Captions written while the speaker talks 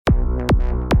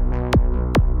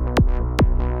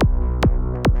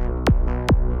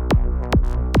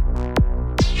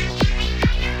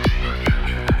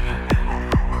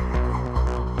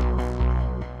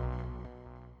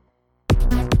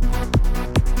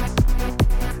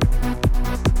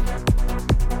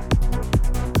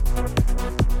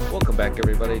back,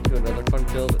 everybody, to another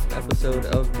fun-filled episode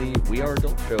of the We Are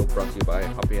Adult Show, brought to you by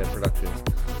Hoppyhead Productions.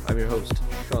 I'm your host,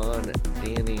 Sean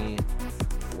Danny,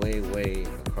 way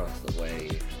across the way.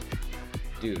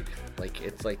 Dude,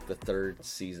 it's like the third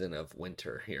season of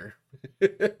winter here.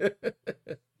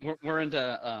 We're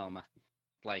into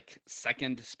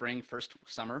second spring, first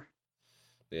summer,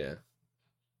 Yeah.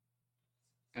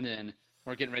 and then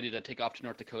we're getting ready to take off to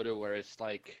North Dakota, where it's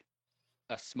like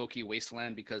a smoky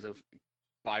wasteland because of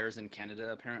fires in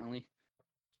Canada, apparently.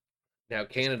 Now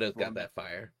Canada's got that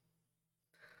fire.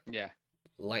 Yeah.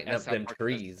 Lighting up them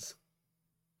trees.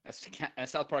 As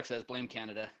South Park says, blame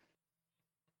Canada.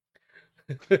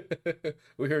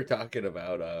 We were talking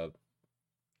about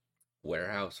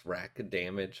warehouse rack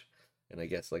damage, and I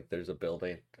guess there's a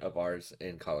building of ours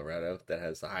in Colorado that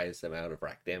has the highest amount of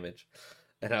rack damage,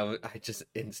 and I just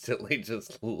instantly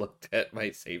just looked at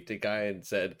my safety guy and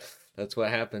said, "That's what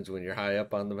happens when you're high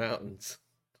up on the mountains."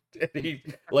 And he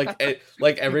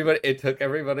everybody, it took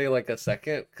everybody a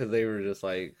second because they were just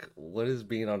like, "What does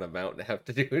being on a mountain have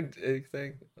to do with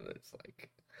anything?" And it's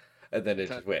and then it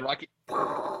just went laughter.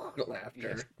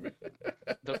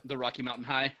 The Rocky Mountain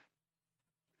High.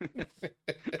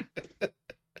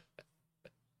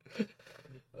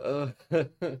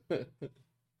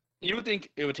 You would think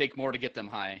it would take more to get them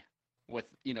high, with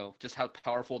just how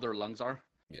powerful their lungs are.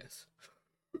 Yes.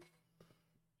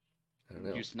 I don't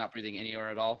know. Used to not breathing any air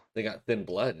at all. They got thin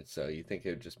blood, so you think it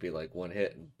would just be one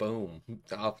hit and boom,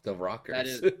 off the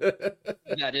rockers.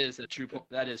 That is true.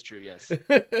 That is true. Yes.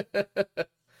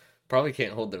 Probably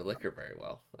can't hold their liquor very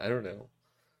well. I don't know.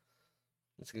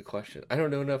 That's a good question. I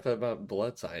don't know enough about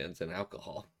blood science and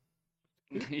alcohol.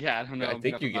 Yeah, I don't know. I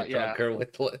think you get drunker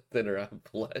with thinner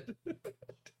blood.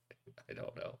 I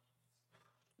don't know.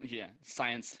 Yeah,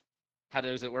 science. How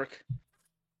does it work?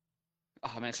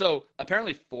 Oh man! So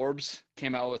apparently Forbes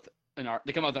came out with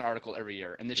they come out with an article every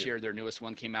year, and this year their newest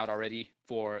one came out already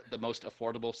for the most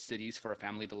affordable cities for a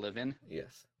family to live in.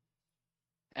 Yes.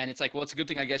 And it's well, it's a good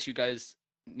thing I guess you guys,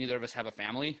 neither of us have a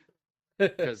family,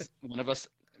 because one of us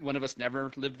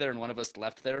never lived there and one of us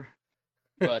left there.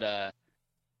 But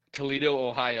Toledo,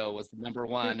 Ohio was number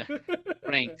one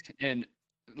ranked in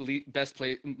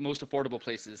most affordable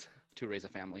places to raise a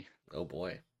family. Oh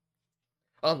boy.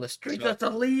 On the streets of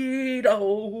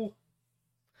Toledo.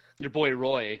 Your boy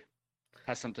Roy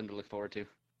has something to look forward to.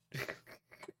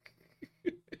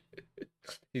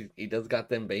 He does got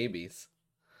them babies.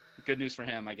 Good news for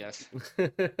him, I guess.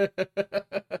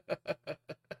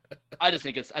 I just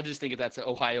think that's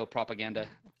Ohio propaganda.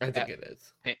 I think it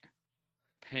is.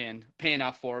 Paying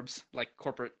off Forbes like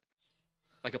corporate,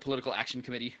 like a political action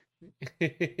committee.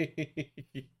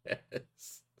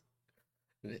 Yes.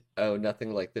 Oh,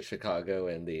 nothing like the Chicago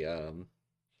and the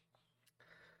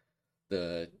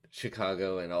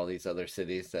Chicago and all these other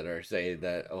cities that are saying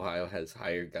that Ohio has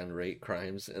higher gun rate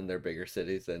crimes in their bigger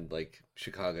cities than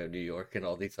Chicago, New York, and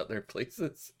all these other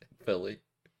places, Philly.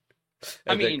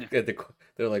 And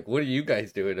they're like, "What are you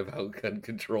guys doing about gun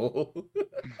control?"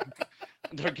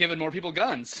 They're giving more people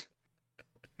guns.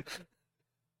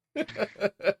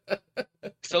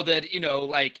 So that,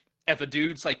 if a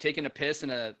dude's taking a piss in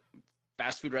a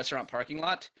fast food restaurant parking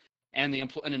lot, and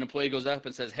an employee goes up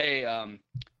and says, "Hey,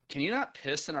 can you not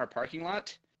piss in our parking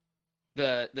lot?"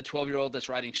 The 12-year-old that's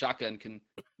riding shotgun can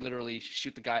literally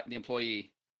shoot the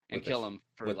employee, and kill him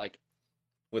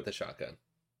with a shotgun.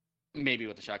 Maybe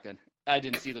with a shotgun. I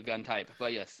didn't see the gun type,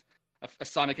 but yes, a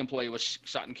Sonic employee was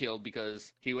shot and killed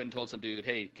because he went and told some dude,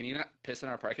 "Hey, can you not piss in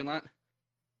our parking lot?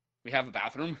 We have a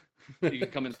bathroom. You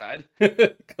can come inside."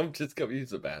 Come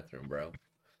use the bathroom, bro.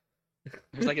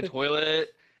 There's a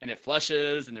toilet, and it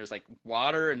flushes, and there's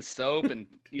water and soap and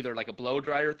either a blow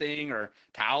dryer thing or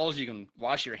towels you can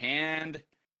wash your hand.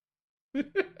 He's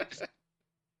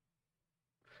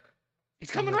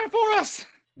coming right for us.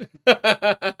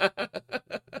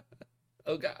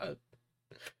 Oh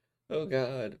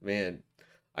god, man.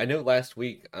 I know last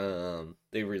week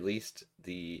they released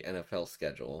the NFL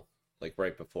schedule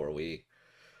right before we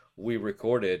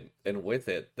recorded, and with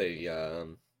it they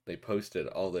posted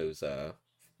all those a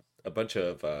bunch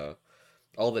of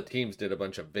all the teams did a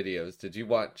bunch of videos. Did you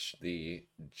watch the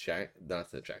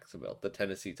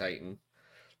Tennessee Titan?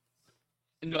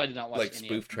 No, I did not watch any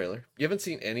spoof trailer. You haven't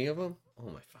seen any of them? Oh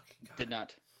my fucking god. Did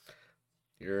not.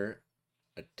 You're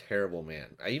a terrible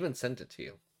man. I even sent it to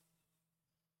you.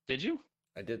 Did you?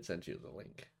 I did send you the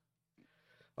link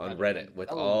on Reddit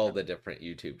with all the different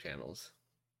YouTube channels.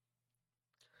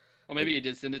 Well, maybe you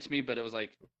did send it to me, but it was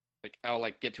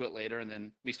I'll get to it later, and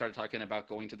then we started talking about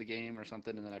going to the game or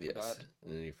something, and then I forgot.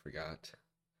 And then you forgot.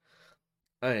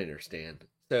 I understand.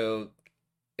 So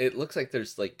it looks like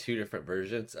there's like two different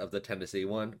versions of the Tennessee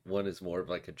one. One is more of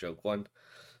like a joke one,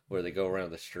 where they go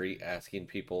around the street asking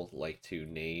people like to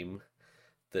name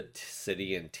the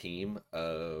city and team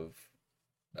of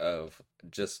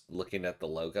just looking at the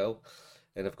logo,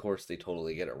 and of course they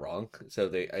totally get it wrong.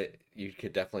 So you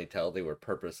could definitely tell they were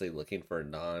purposely looking for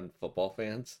non-football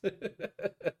fans.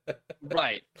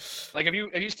 Right. Like if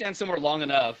you stand somewhere long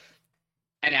enough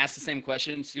and ask the same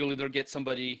questions, you'll either get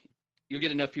somebody, you'll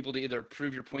get enough people to either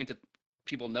prove your point that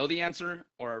people know the answer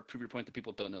or prove your point that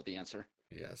people don't know the answer.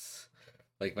 Yes.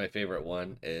 Like my favorite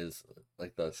one is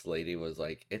like this lady was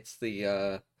like, it's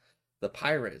the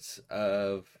pirates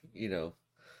of,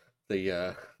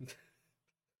 the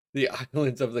the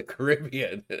islands of the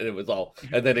Caribbean. And it was all,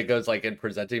 and then it goes like in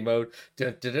presenting mode,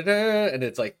 da, da, da, da, and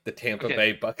it's like the Tampa Okay.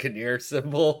 Bay Buccaneer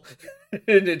symbol,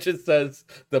 and it just says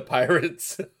the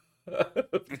pirates of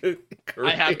the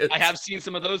Caribbean. I have seen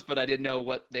some of those, but I didn't know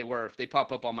what they were. They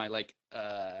pop up on my like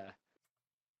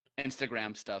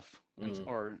Instagram stuff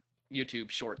or YouTube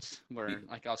shorts where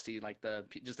like I'll see like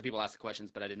just the people ask the questions,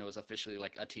 but I didn't know it was officially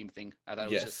like a team thing. I thought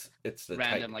it was just it's the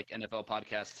random like NFL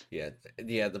podcast. Yeah.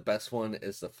 The best one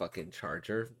is the fucking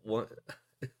Charger one.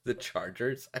 The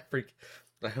Chargers. I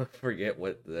forget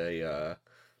what they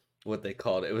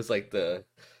called it. It was like the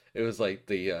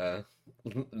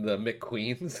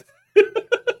McQueens.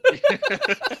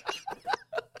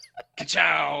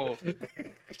 Ka-chow!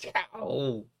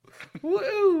 Ciao.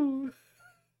 Woo!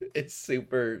 It's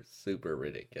super super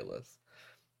ridiculous.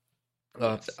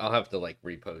 I'll have to like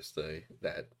repost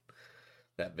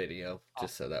that video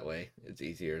just so that way it's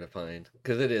easier to find,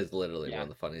 because it is literally one of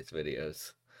the funniest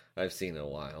videos I've seen in a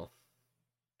while.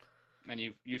 And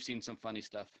you've seen some funny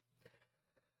stuff.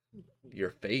 Your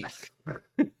face.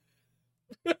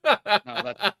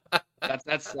 No,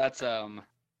 that's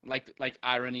like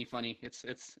irony funny. It's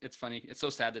funny. It's so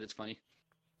sad that it's funny.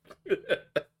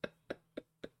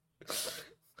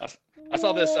 I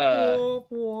saw this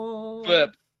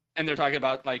clip, and they're talking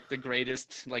about like the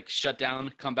greatest like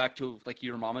shutdown comeback to like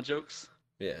your mama jokes.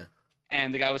 Yeah.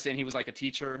 And the guy was saying he was like a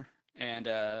teacher, and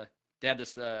they had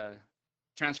this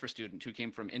transfer student who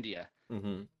came from India,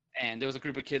 and there was a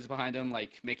group of kids behind him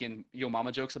like making yo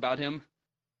mama jokes about him.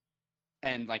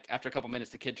 And like after a couple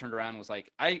minutes, the kid turned around and was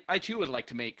like, I too would like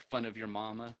to make fun of your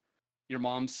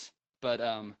moms, but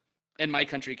in my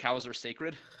country, cows are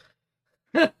sacred.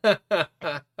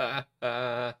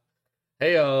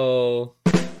 Heyo.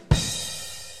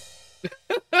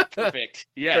 Perfect.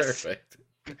 Yes. Perfect.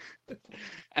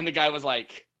 And the guy was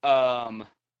like, yeah,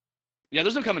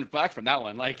 there's no coming back from that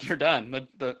one. Like, you're done.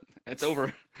 It's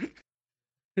over.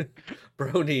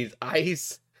 Bro needs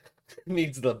ice.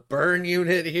 Needs the burn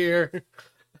unit here.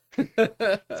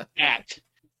 Stat.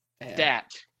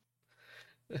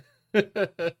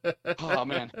 Oh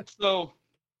man. So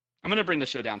I'm gonna bring the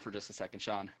show down for just a second,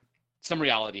 Sean. Some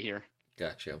reality here.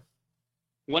 Gotcha.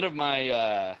 One of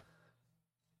my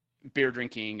beer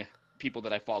drinking people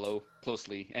that I follow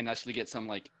closely and actually get some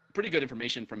like pretty good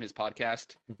information from his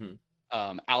podcast.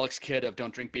 Alex Kidd of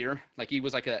Don't Drink Beer. Like he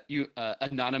was like a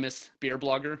anonymous beer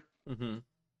blogger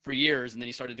for years, and then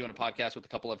he started doing a podcast with a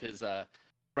couple of his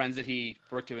friends that he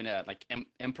worked doing a like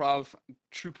improv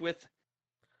troupe with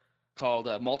called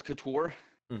Malt Couture,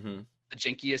 the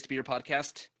jankiest beer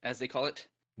podcast, as they call it.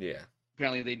 Yeah.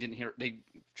 Apparently they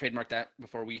trademarked that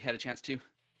before we had a chance to.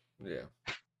 Yeah.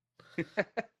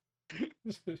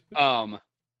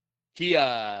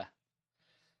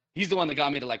 He's the one that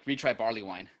got me to like retry barley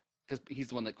wine, because he's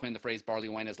the one that coined the phrase barley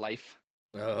wine is life.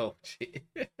 Oh, gee.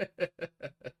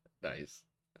 Nice.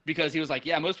 Because he was like,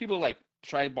 yeah, most people like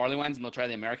try barley wines and they'll try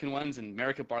the American ones, and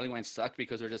American barley wines suck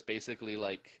because they're just basically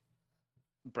like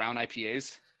brown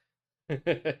IPAs.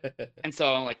 And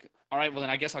so I'm like, all right, well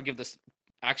then I guess I'll give this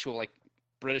actual like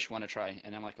British one a try.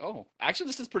 And I'm like, oh, actually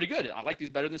this is pretty good. I like these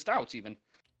better than stouts even.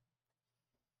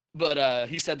 But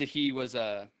he said that he was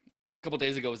a couple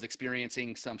days ago was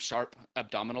experiencing some sharp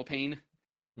abdominal pain.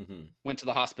 Went to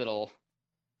the hospital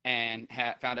and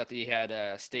found out that he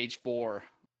had stage 4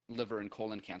 liver and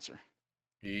colon cancer.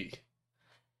 Eek.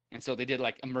 And so they did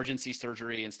like emergency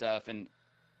surgery and stuff, and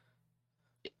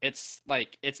it's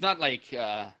not like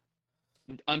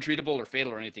untreatable or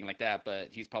fatal or anything like that, but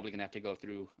he's probably gonna have to go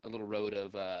through a little road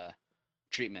of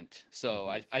treatment. So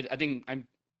I think I'm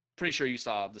pretty sure you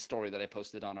saw the story that I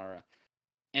posted on our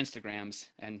Instagrams,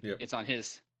 and it's on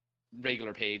his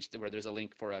regular page where there's a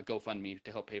link for a GoFundMe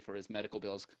to help pay for his medical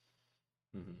bills.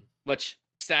 Which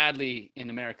sadly in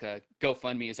America,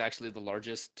 GoFundMe is actually the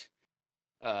largest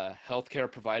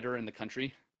healthcare provider in the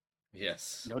country.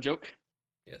 Yes. No joke.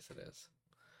 Yes, it is.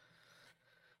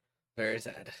 Very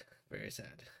sad. Very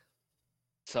sad.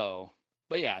 So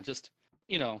But yeah, just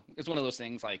it's one of those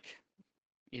things like,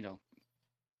 you know,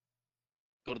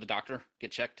 go to the doctor,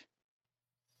 get checked.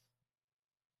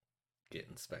 Get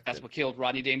inspected. That's what killed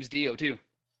Rodney James Dio too.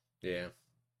 Yeah.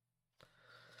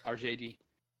 RJD.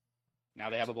 Now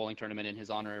they have a bowling tournament in his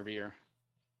honor every year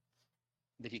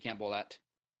that he can't bowl at.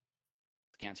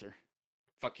 Cancer.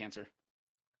 Fuck cancer.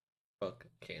 Fuck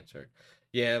cancer.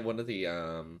 Yeah, one of the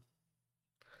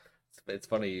it's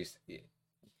funny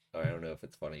I don't know if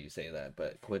it's funny you say that,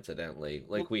 but coincidentally,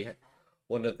 like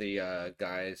one of the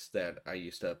guys that I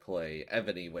used to play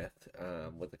Ebony with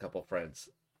a couple friends,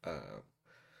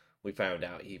 we found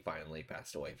out he finally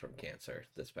passed away from cancer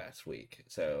this past week.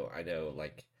 So I know,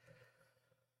 like,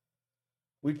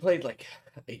 we played like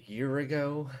a year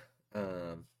ago,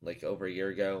 like over a year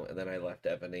ago, and then I left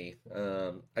Ebony.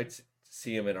 I'd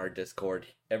see him in our Discord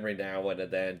every now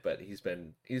and then, but he's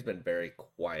been very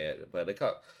quiet. But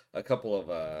a couple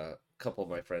of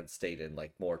my friends stayed in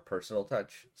like more personal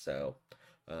touch, so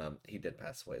he did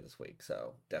pass away this week.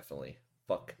 So definitely,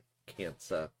 fuck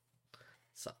cancer,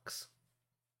 sucks.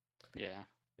 Yeah.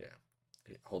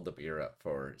 Hold the beer up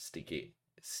for stinky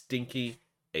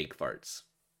egg farts.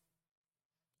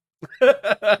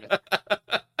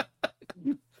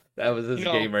 That was his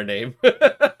gamer name.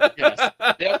 Yes.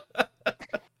 Yep.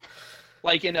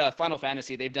 Like in Final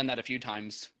Fantasy, they've done that a few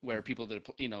times where people that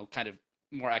kind of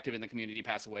more active in the community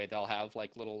pass away. They'll have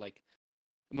like little like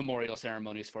memorial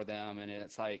ceremonies for them, and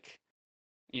it's like,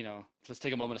 let's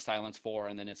take a moment of silence for,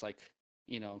 and then it's like,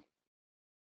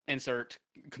 insert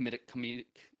comedic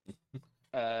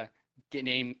get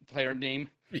name, player name.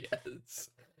 Yes.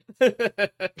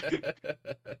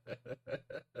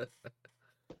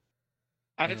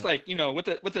 And it's like,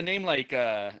 with the name like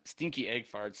Stinky Egg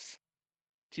Farts,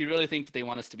 do you really think that they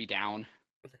want us to be down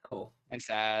and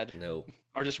sad? No.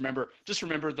 Or just remember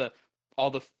all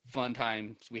the fun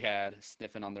times we had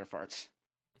sniffing on their farts.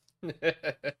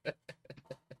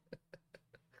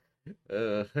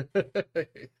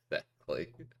 Exactly.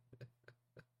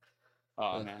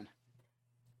 Oh man.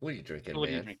 What are you drinking, What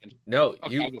man? are you drinking? No,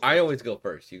 okay, I always go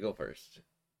first. You go first.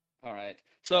 All right.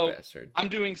 So Bastard. I'm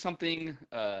doing something.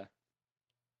 I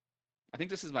think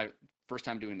this is my first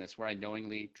time doing this, where I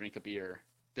knowingly drink a beer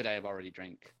that I have already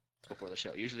drank before the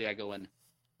show. Usually I go in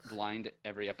blind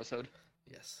every episode.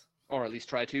 Yes. Or at least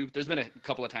try to. There's been a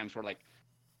couple of times where like,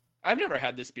 I've never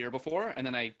had this beer before, and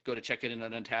then I go to check it in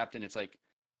an Untapped, and it's like,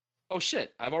 oh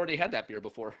shit, I've already had that beer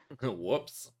before.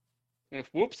 Whoops.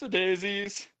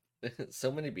 Whoops-a-daisies.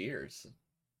 So many beers.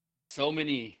 So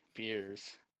many beers.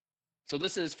 So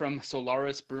this is from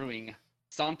Solaris Brewing,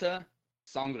 Santa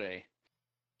Sangre.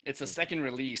 It's a second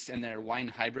release in their wine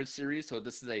hybrid series. So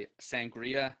this is a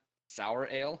sangria sour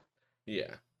ale.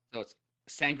 Yeah. So it's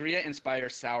sangria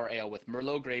inspired sour ale with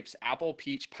Merlot grapes, apple,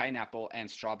 peach, pineapple,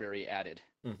 and strawberry added.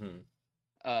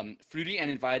 Mm-hmm. Fruity and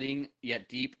inviting, yet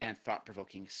deep and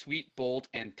thought-provoking. Sweet, bold,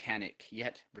 and tannic,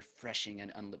 yet refreshing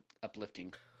and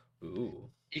uplifting. Ooh.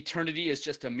 Eternity is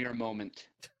just a mere moment,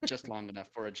 just long enough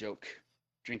for a joke.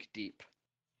 Drink deep.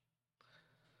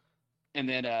 And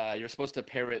then you're supposed to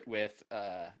pair it with,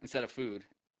 instead of food,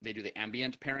 they do the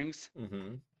ambient pairings.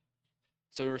 Mm-hmm.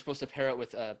 So we were supposed to pair it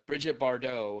with Brigitte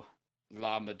Bardot,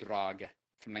 La Madrague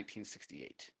from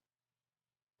 1968.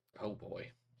 Oh boy.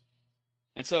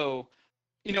 And so,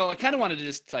 I kind of wanted to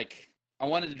just like, I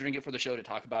wanted to drink it for the show to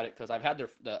talk about it because I've had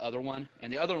the other one,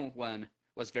 and the other one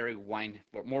was very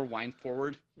more wine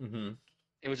forward. Mm-hmm.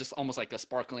 It was just almost like a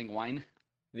sparkling wine.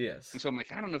 Yes. And so I'm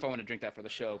like, I don't know if I want to drink that for the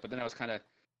show. But then I was kind of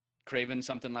craving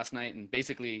something last night, and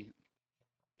basically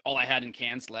all I had in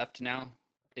cans left now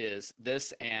is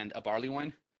this and a barley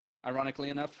wine, ironically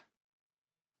enough.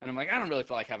 And I'm like, I don't really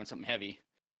feel like having something heavy.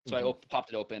 So I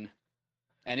popped it open,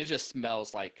 and it just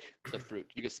smells like the fruit.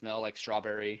 You can smell like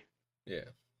strawberry. Yeah.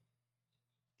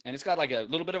 And it's got like a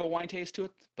little bit of a wine taste to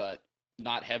it, but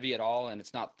not heavy at all, and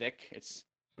it's not thick. It's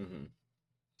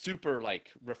super like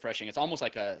refreshing. It's almost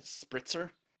like a spritzer.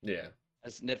 Yeah.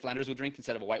 As Ned Flanders would drink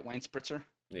instead of a white wine spritzer.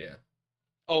 Yeah.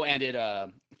 Oh, and it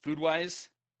food-wise,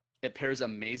 it pairs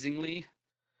amazingly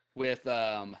with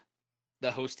the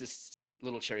Hostess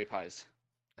little cherry pies.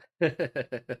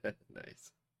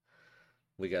 Nice.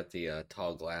 We got the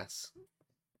tall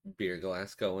beer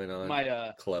glass going on.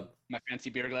 My club. My fancy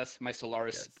beer glass, my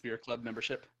Solaris Beer Club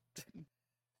membership.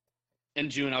 In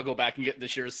June, I'll go back and get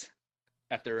this year's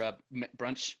after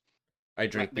brunch. I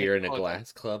drink beer in a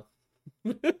glass club.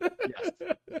 Yes.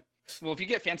 Well, if you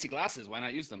get fancy glasses, why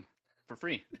not use them for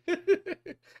free?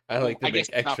 I like to make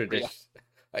extra dishes.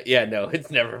 Yeah, no,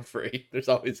 it's never free. There's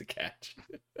always a catch.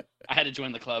 I had to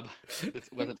join the club. It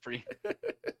wasn't free. But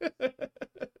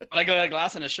I got a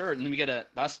glass and a shirt, and then we get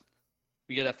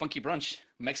We get a funky brunch,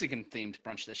 Mexican themed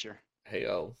brunch this year. Hey,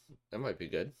 oh, that might be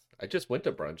good. I just went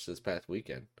to brunch this past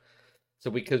weekend. So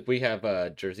because we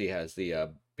have Jersey has the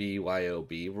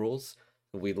BYOB rules,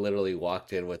 we literally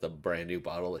walked in with a brand new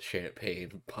bottle of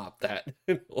champagne, popped that,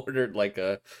 and ordered like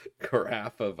a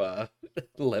carafe of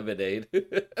lemonade.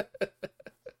 It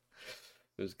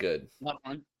was good. Not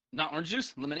orange, not orange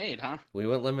juice, lemonade, huh? We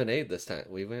went lemonade this time.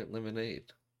 We went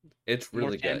lemonade. It's More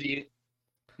really good. shandy,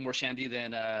 more shandy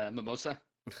than mimosa.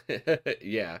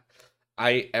 Yeah.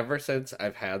 I ever since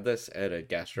I've had this at a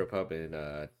gastropub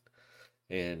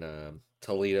in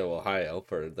Toledo, Ohio,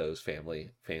 for those family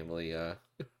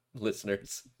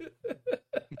listeners.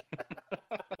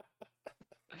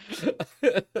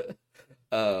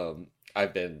 I've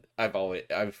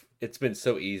it's been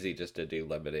so easy just to do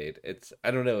lemonade.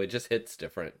 I don't know, it just hits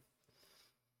different.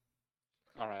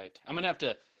 All right, I'm gonna have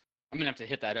to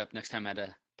hit that up next time at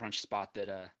a brunch spot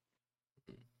that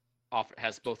offer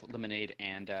has both lemonade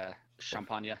and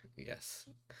champagne. Yes.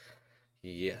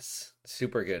 Yes.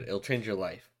 Super good. It'll change your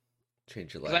life.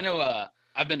 Change your Because I life. know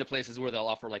I've been to places where they'll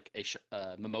offer like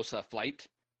a mimosa flight,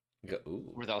 Ooh.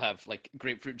 where they'll have like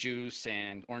grapefruit juice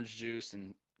and orange juice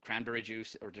and cranberry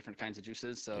juice or different kinds of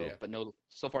juices. So, Yeah. but no,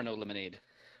 so far no lemonade.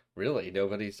 Really?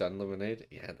 Nobody's done lemonade?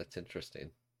 Yeah, that's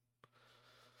interesting.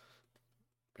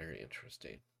 Very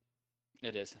interesting.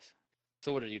 It is.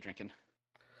 So, what are you drinking?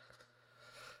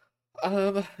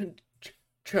 Um,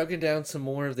 chugging down some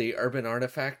more of the Urban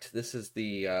Artifact. This is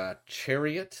the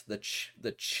Chariot,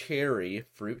 the cherry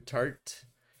fruit tart.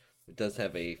 It does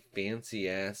have a fancy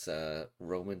ass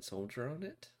Roman soldier on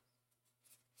it.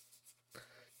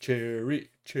 Cherry,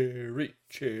 cherry,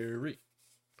 cherry,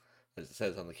 as it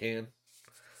says on the can.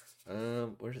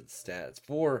 Where's the stats?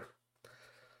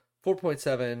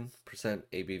 4.7%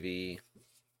 ABV.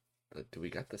 Do we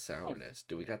got the Oh, sourness?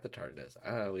 Do we got the tartness?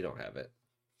 We don't have it.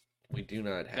 We do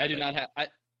not I have do it. not have.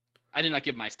 I did not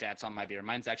give my stats on my beer.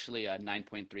 Mine's actually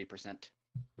 9.3%.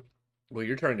 Well,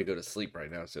 you're trying to go to sleep right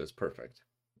now, so it's perfect.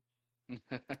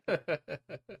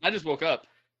 I just woke up.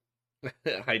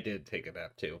 I did take a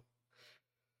nap too.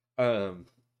 Um,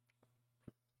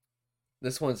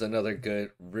 this one's another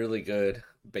good, really good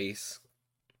base.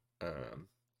 Um,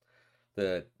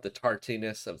 the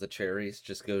tartiness of the cherries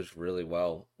just goes really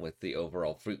well with the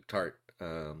overall fruit tart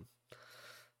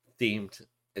themed.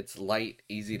 It's light,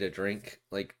 easy to drink.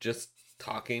 Like just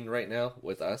talking right now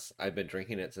with us, I've been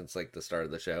drinking it since like the start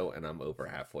of the show, and I'm over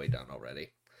halfway done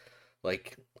already.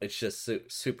 Like it's just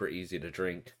super easy to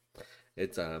drink.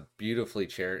 It's beautifully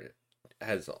cherry,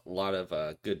 has a lot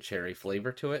of good cherry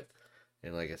flavor to it,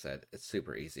 and like I said, it's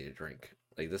super easy to drink.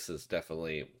 Like this is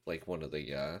definitely like one of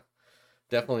the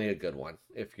definitely a good one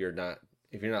if you're not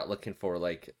looking for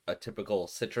like a typical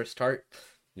citrus tart,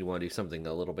 you want to do something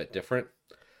a little bit different.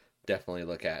 Definitely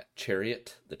look at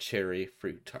Chariot, the cherry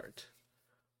fruit tart.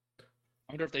 I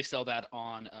wonder if they sell that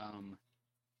on.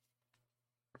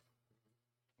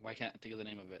 Why can't I think of the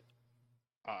name of it?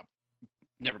 Uh,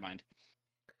 Never mind.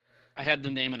 I had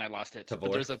the name and I lost it. But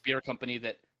Tavor. there's a beer company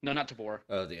that no, not Tabor.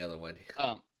 Oh, the other one.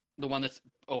 The one that's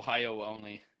Ohio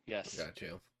only. Yes. Got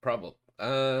you. Probably.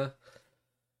 I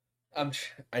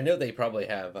know they probably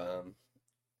have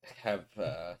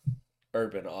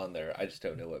Urban on there. I just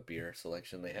don't know what beer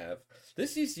selection they have.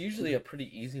 This is usually a pretty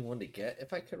easy one to get,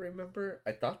 if I can remember.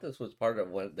 I thought this was part of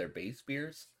one of their base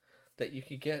beers that you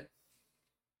could get.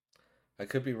 I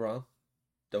could be wrong.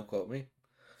 Don't quote me,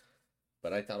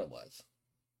 but I thought it was.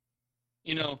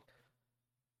 You know,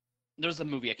 there's a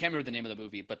movie. I can't remember the name of the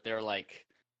movie, but they're like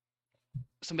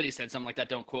somebody said something like that.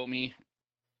 Don't quote me.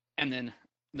 And then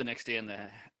the next day in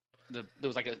there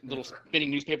was like a little spinning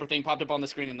newspaper thing popped up on the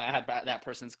screen, and I had that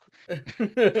person's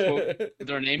quote,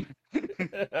 their name.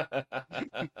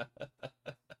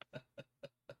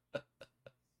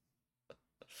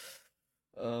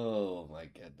 Oh my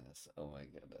goodness. Oh my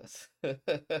goodness.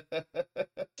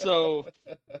 So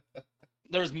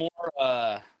there's more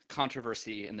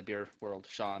controversy in the beer world,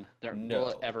 Sean. There will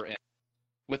No. ever end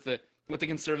with the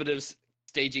conservatives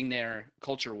staging their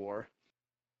culture war.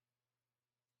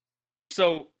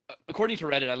 So according to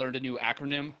Reddit, I learned a new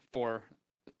acronym for,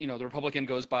 the Republican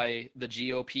goes by the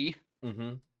GOP.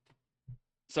 Mm-hmm.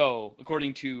 So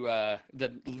according to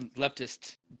the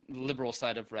leftist liberal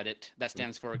side of Reddit, that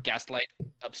stands for gaslight,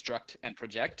 obstruct, and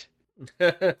project,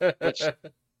 which,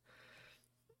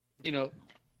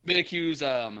 they accuse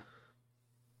the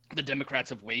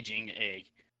Democrats of waging a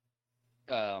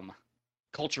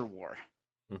culture war.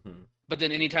 Mm-hmm. But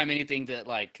then anytime anything that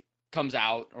like comes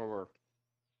out or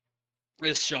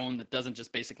is shown that doesn't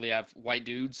just basically have white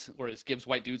dudes, or it gives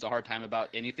white dudes a hard time about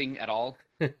anything at all,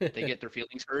 they get their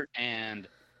feelings hurt. And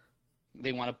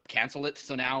they want to cancel it.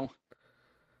 So now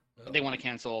Oh, they want to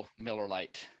cancel Miller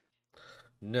Lite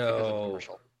because of the no,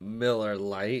 commercial. Miller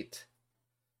Lite.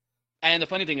 And the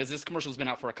funny thing is, this commercial's been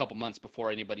out for a couple months before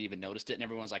anybody even noticed it, and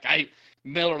everyone's like,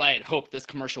 Miller Lite hoped this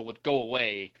commercial would go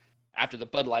away after the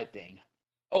Bud Light thing.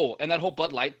 Oh, and that whole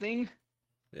Bud Light thing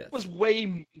was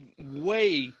Yes.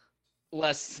 way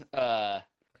less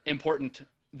important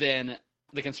than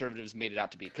the conservatives made it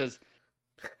out to be, because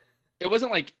it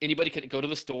wasn't like anybody could go to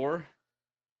the store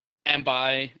and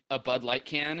buy a Bud Light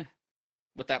can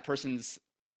with that person's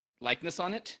likeness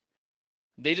on it.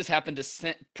 They just happened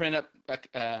to print up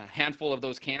a handful of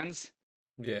those cans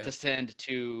Yeah. to send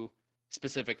to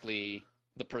specifically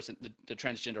the person, the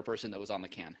transgender person that was on the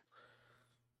can.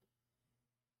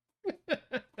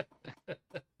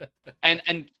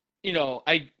 And you know,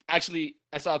 I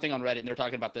saw a thing on Reddit and they're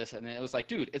talking about this, and it was like,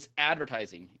 dude, it's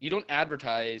advertising. You don't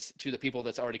advertise to the people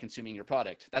that's already consuming your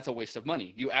product. That's a waste of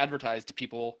money. You advertise to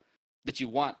people that you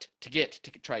want to get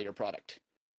to try your product.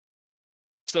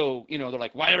 So, you know, they're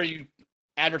like, why are you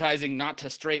advertising not to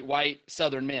straight white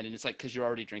Southern men? And it's like, because you're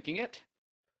already drinking it.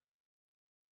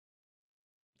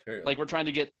 True. Like, we're trying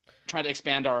to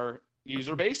expand our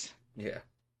user base. Yeah.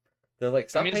 They're like, I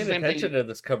stop mean, it's paying the same attention thing. to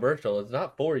this commercial. It's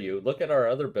not for you. Look at our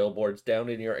other billboards down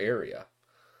in your area.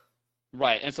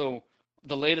 Right. And so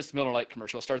the latest Miller Lite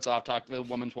commercial starts off the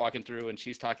woman's walking through and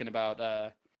she's talking about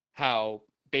how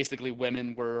basically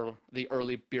women were the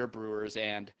early beer brewers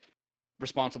and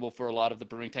responsible for a lot of the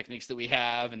brewing techniques that we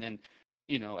have. And then,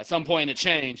 you know, at some point it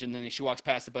changed, and then she walks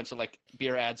past a bunch of like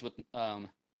beer ads with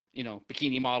you know,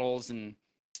 bikini models and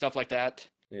stuff like that,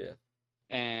 Yeah.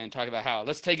 and talk about how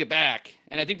let's take it back.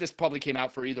 And I think this probably came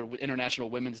out for either International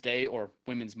Women's Day or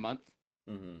Women's Month,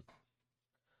 Mm-hmm.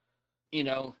 you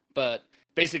know. But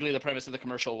basically the premise of the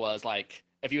commercial was like,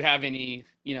 if you have any,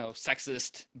 you know,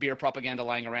 sexist beer propaganda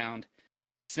lying around,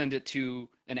 send it to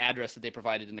an address that they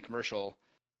provided in the commercial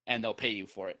and they'll pay you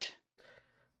for it.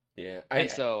 Yeah. And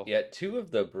so Yeah, two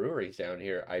of the breweries down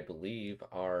here, I believe,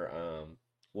 are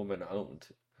woman owned.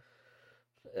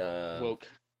 Um woke.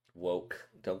 Woke.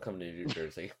 Don't come to New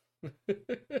Jersey.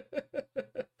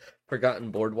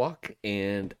 Forgotten Boardwalk,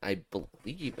 and I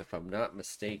believe, if I'm not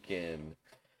mistaken,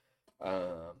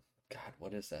 God,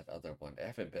 what is that other one? I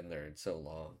haven't been there in so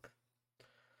long.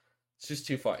 It's just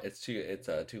too far. It's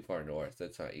too far north.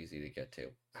 It's not easy to get to.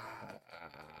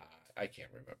 I can't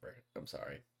remember. I'm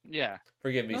sorry. Yeah,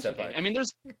 Forgive me, that's okay. senpai. I mean,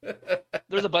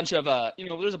 there's a bunch of you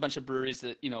know, there's a bunch of breweries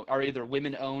that, you know, are either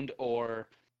women owned, or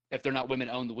if they're not women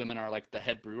owned, the women are like the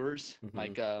head brewers, Hmm.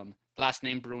 like Last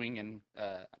Name Brewing, and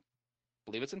I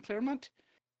believe it's in Claremont.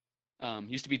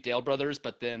 Used to be Dale Brothers,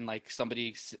 but then like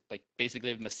somebody like basically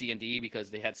gave them a C and D because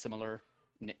they had similar.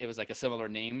 It was like a similar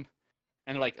name,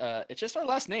 and they're like, it's just our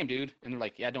last name, dude. And they're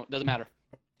like, yeah, doesn't matter,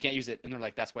 can't use it. And they're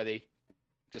like, that's why they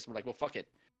just were like, well, fuck it,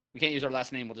 we can't use our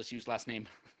last name, we'll just use last name.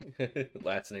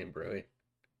 Last name Brewing.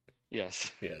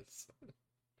 Yes. Yes.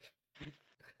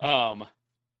 Um,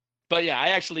 but yeah, I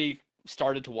actually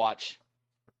started to watch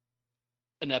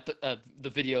the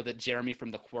video that Jeremy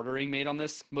from the Quartering made on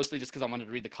this, mostly just because I wanted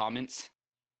to read the comments.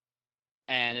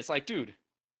 And it's like, dude,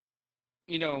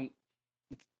 you know,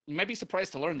 you might be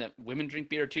surprised to learn that women drink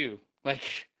beer too.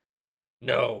 Like,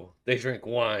 No, they drink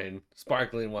wine,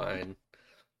 sparkling wine.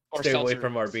 or Stay away seltzer.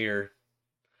 from our beer.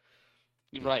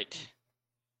 Right.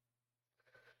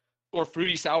 Or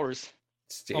fruity sours.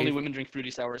 Only Stay women drink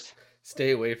fruity sours.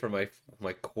 stay away from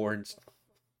my corn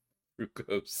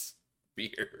fructose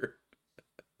beer.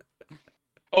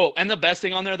 Oh, and the best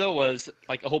thing on there though was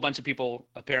like a whole bunch of people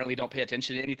apparently don't pay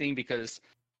attention to anything, because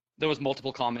there was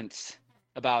multiple comments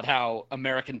about how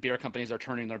American beer companies are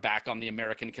turning their back on the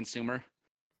American consumer.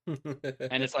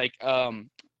 And it's like,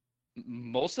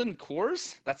 Molson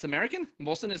Coors, that's American.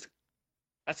 Molson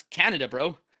that's Canada,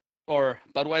 bro. Or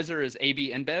Budweiser is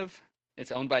AB InBev.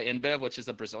 It's owned by InBev, which is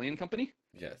a Brazilian company,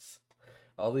 Yes.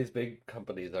 All these big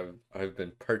companies have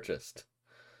been purchased.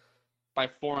 by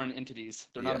foreign entities.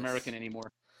 They're not American Yes.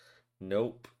 anymore.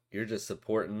 Nope. You're just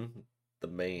supporting the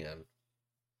man,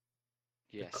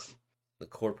 the, Yes. the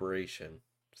corporation.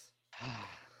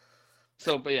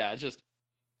 So, but yeah, I just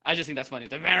think that's funny.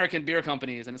 The American beer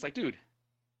companies, and it's like, dude,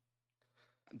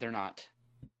 they're not.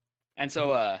 And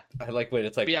so, I like when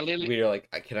it's but like yeah, lately, we're like,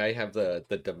 can I have the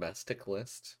domestic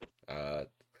list?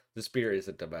 This beer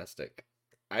isn't domestic.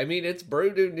 I mean, it's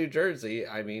brewed in New Jersey.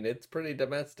 I mean, it's pretty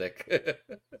domestic.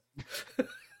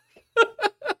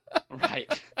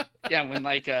 right? Yeah, when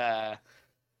like,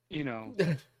 you know,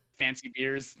 fancy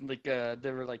beers, like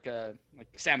there were like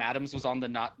Sam Adams was on the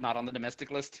not on the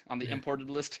domestic list, on the imported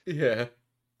list. Yeah.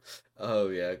 Oh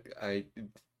yeah. I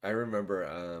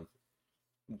remember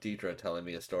Deidre telling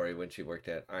me a story when she worked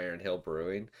at Iron Hill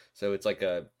Brewing. So it's like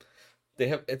a they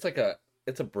have it's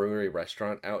a brewery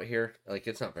restaurant out here. Like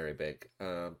it's not very big.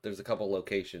 There's a couple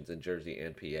locations in Jersey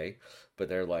and PA, but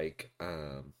they're like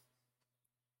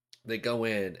they go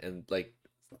in and like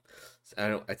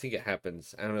I think it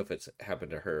happens. I don't know if it's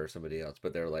happened to her or somebody else,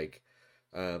 but they're like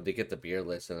they get the beer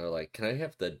list and they're like, "Can I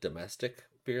have the domestic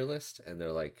beer list?" And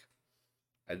they're like,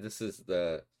 "This is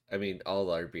the I mean, all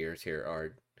our beers here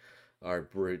are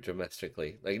brewed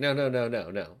domestically." Like, no, no, no,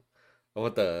 no, no. I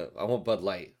want Bud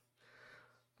Light.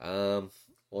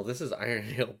 Well, this is Iron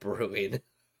Hill Brewing.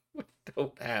 We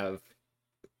don't have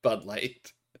Bud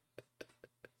Light.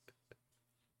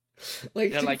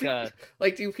 Like, Yeah, like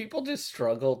like, do people just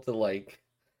struggle to like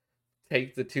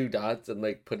take the two dots and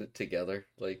like put it together?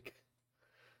 Like,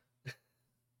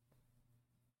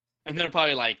 and they're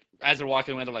probably like, as they're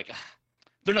walking away, they're like, "Ah,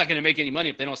 they're not gonna make any money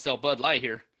if they don't sell Bud Light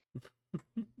here."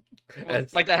 Well,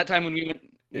 as, like that time when we yeah,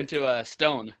 went to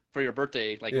Stone for your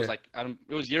birthday. Like it yeah, was like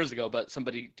it was years ago, but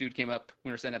dude came up.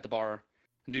 We were sitting at the bar.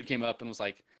 A dude came up and was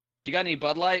like, "You got any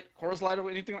Bud Light, Coors Light, or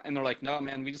anything?" And they're like, "No,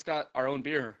 man, we just got our own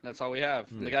beer. That's all we have."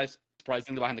 And the yeah, guy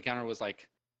surprisingly behind the counter was like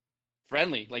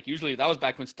friendly. Like usually that was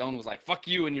back when Stone was like, "Fuck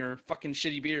you and your fucking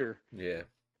shitty beer." yeah,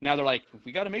 Now they're like,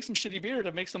 "We got to make some shitty beer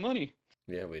to make some money."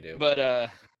 yeah, we do. But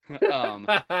um,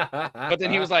 but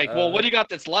then he was like, "Well, what do you got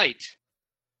that's light?"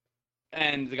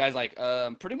 And the guy's like,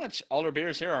 pretty much all our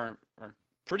beers here are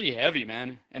pretty heavy,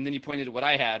 man. And then he pointed to what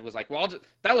I had, was like, well,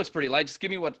 that looks pretty light. Just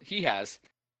give me what he has.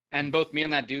 And both me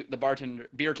and that dude, the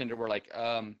beer tender, were like,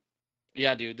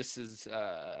 yeah, dude, this is,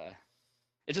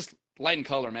 it's just light in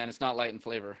color, man. It's not light in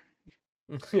flavor.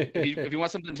 If you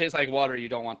want something to taste like water, you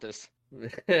don't want this.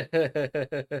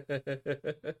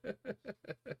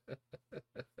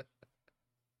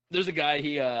 There's a guy,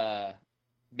 he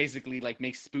basically like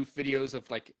makes spoof videos of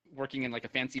like working in like a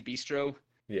fancy bistro,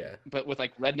 Yeah. but with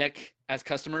like redneck as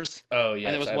customers. Oh And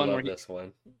there yes, was I one love this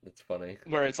one. It's funny.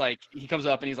 where it's like he comes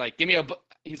up and he's like,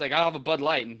 he's like, "I'll have a Bud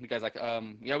Light," and the guy's like,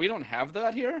 yeah, we don't have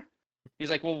that here." He's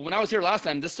like, "Well, when I was here last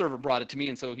time, this server brought it to me,"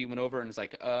 and so he went over and it's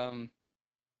like,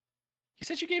 he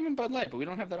said you gave him Bud Light, but we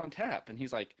don't have that on tap. And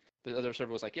he's like, the other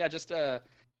server was like, "Yeah, just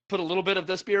put a little bit of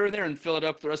this beer in there and fill it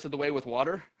up the rest of the way with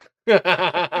water."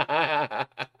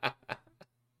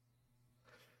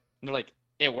 And they're like,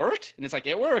 "It worked?" And it's like,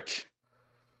 "It worked."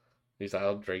 He's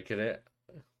all drinking it.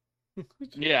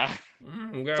 Yeah.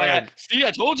 It's like, Good. see,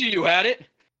 I told you had it.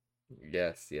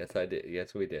 Yes, yes, I did.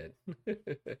 Yes, we did.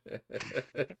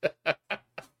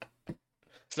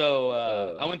 So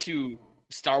I uh, went to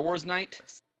Star Wars night.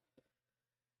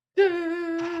 da,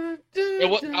 da, It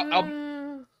was, da.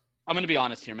 I'm gonna be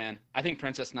honest here, man. I think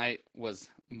Princess Night was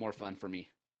more fun for me.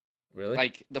 Really?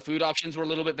 Like the food options were a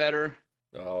little bit better.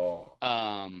 Oh.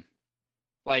 Um,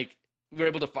 like we were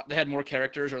able to. They had more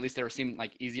characters, or at least they were seemed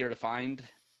like easier to find.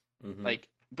 Mm-hmm. Like,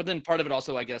 but then part of it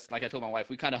also, I guess, like I told my wife,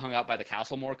 we kind of hung out by the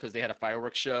castle more because they had a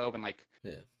fireworks show, and like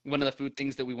Yeah. one of the food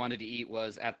things that we wanted to eat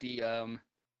was at the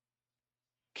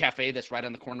cafe that's right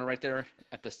on the corner right there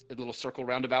at this little circle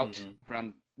roundabout Mm-hmm.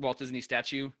 around Walt Disney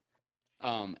statue.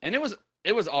 And it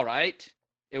was all right.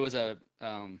 It was a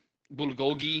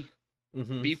bulgogi,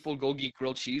 Mm-hmm. beef bulgogi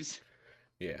grilled cheese.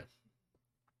 Yeah.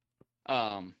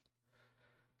 Um,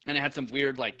 and it had some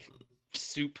weird like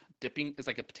soup dipping. It's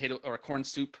like a potato or a corn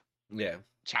soup Yeah.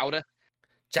 chowder as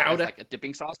Chowder. like a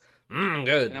dipping sauce. And I'm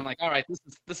Good. like, all right,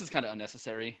 this is kind of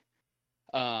unnecessary.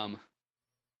 Um,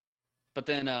 but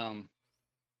then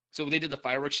so they did the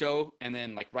fireworks show, and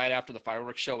then like right after the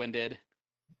fireworks show ended,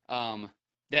 um,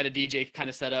 they had a DJ kind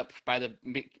of set up by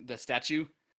the statue, and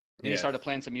he Yeah. started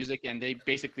playing some music, and they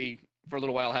basically for a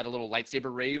little while had a little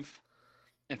lightsaber rave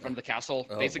in front of the castle,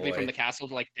 Oh basically from boy. the castle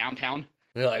to like downtown.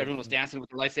 They're like, Everyone was dancing with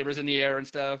their lightsabers in the air and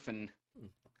stuff, and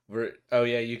oh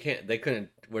yeah, you can't. They couldn't.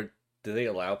 Do they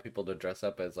allow people to dress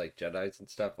up as like Jedi's and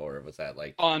stuff, or was that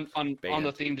like on the banned?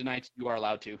 themed nights you are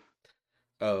allowed to.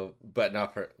 Oh, but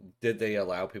not for. Did they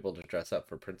allow people to dress up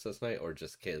for Princess Night or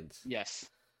just kids? Yes,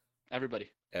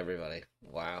 everybody. Everybody.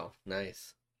 Wow,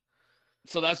 nice.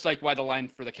 So that's like why the line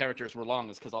for the characters were long,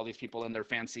 is because all these people in their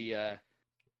fancy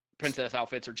princess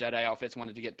outfits or Jedi outfits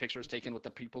wanted to get pictures taken with the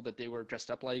people that they were dressed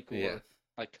up like Yeah, or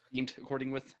like themed according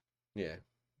with. yeah.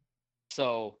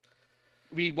 So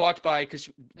we walked by because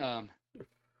I'm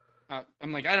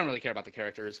like, I don't really care about the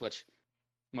characters, which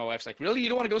my wife's like, really? You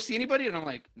don't want to go see anybody? And I'm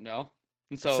like, no.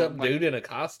 And so Some like, dude in a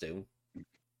costume.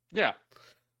 yeah,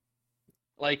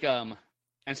 like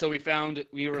and so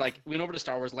we were like, we went over to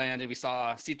Star Wars Land and we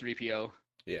saw C-3PO.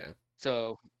 Yeah,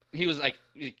 So he was like,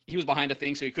 he was behind a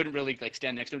thing, so he couldn't really like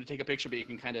stand next to him to take a picture, but you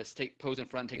can kind of pose in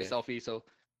front and take yeah. a selfie. So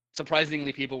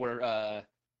surprisingly, people were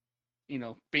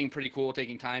being pretty cool,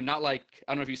 taking time. Not like,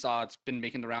 I don't know if you saw, it's been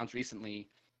making the rounds recently.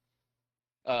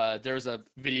 There's a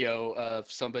video of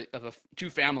two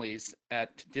families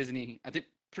at Disney. I think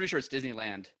pretty sure it's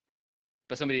Disneyland,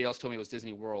 but somebody else told me it was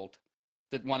Disney World.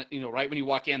 That wanted, right when you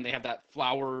walk in, they have that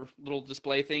flower little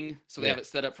display thing, so they have it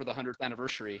set up for the 100th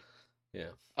anniversary. Yeah.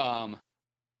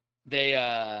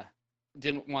 They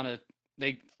didn't want to.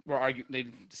 They were arguing. They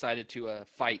decided to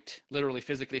fight, literally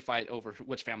physically fight over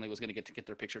which family was going to get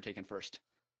their picture taken first.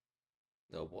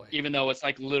 Oh boy. Even though it's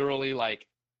like literally like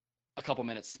a couple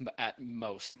minutes at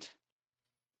most.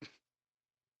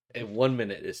 And 1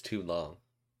 minute is too long.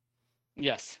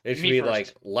 Yes. It should be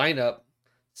like line up,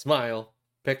 smile,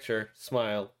 picture,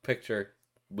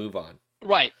 move on.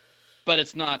 Right. But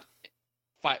it's not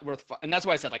worth, and that's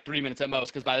why I said like 3 minutes at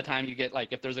most, because by the time you get,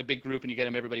 like, if there's a big group and you get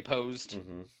them everybody posed,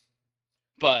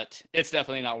 but it's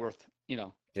definitely not worth,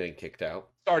 getting kicked out.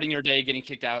 Starting your day, getting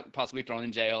kicked out, possibly thrown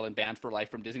in jail and banned for life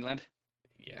from Disneyland.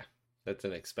 Yeah. That's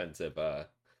an expensive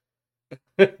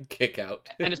kick out.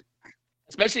 And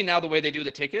especially now the way they do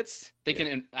the tickets, they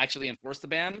can actually enforce the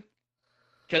ban,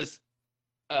 because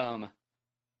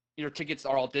your tickets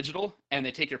are all digital and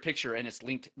they take your picture and it's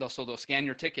linked. So they'll scan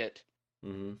your ticket,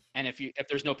 and if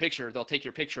there's no picture, they'll take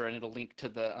your picture and it'll link to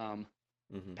the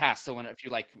pass. So if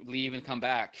you like leave and come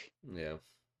back,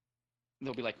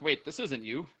 they'll be like, wait, this isn't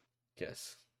you.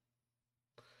 Yes.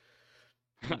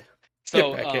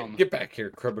 So get back here,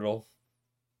 criminal.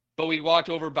 But we walked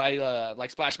over by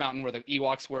like Splash Mountain where the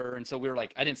Ewoks were, and so we were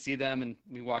like, I didn't see them, and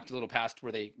we walked a little past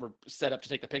where they were set up to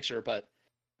take the picture, but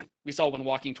we saw one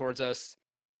walking towards us.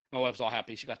 My wife was all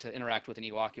happy. She got to interact with an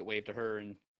Ewok. It waved to her,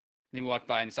 and then we walked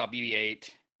by and saw BB-8.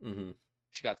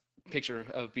 She got a picture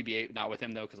of BB-8, not with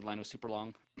him though, because the line was super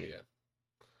long. Yeah.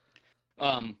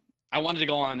 I wanted to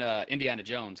go on Indiana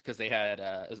Jones because they had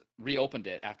reopened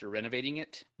it after renovating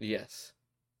it. Yes.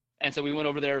 And so we went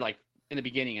over there like in the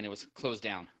beginning, and it was closed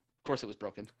down. Of course, it was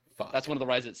broken. Fuck. That's one of the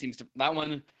rides that seems to, that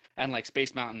one and like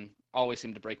Space Mountain always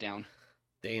seem to break down.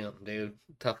 Damn, dude.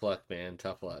 Tough luck, man.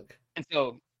 Tough luck. And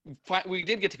so we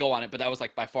did get to go on it, but that was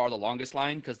like by far the longest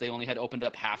line because they only had opened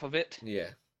up half of it. Yeah.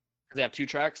 Because they have 2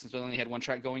 tracks, and so they only had 1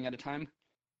 track going at a time.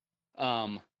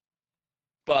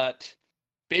 But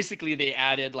basically they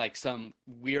added like some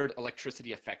weird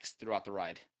electricity effects throughout the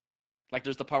ride. Like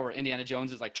there's the part where Indiana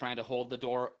Jones is like trying to hold the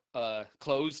door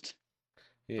closed.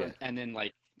 Yeah. And then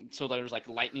like, so there's like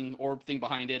lightning orb thing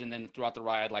behind it, and then throughout the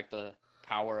ride, like the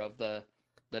power of the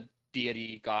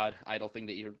deity god idol thing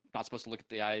that you're not supposed to look at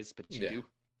the eyes, but you do.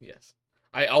 Yes.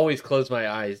 I always close my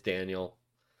eyes, Daniel.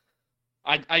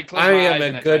 I am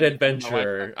a good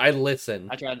adventurer. I listen.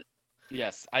 I tried.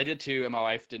 Yes, I did too, and my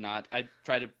wife did not. I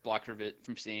tried to block her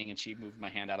from seeing, and she moved my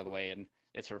hand out of the way, and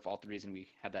it's her fault. The reason we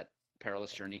had that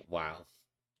perilous journey. Wow.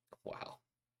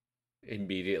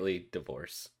 Immediately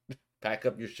divorce. Pack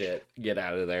up your shit. Get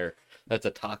out of there. That's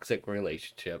a toxic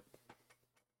relationship.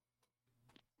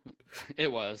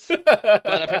 It was.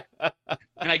 And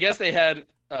I guess they had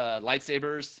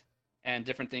lightsabers and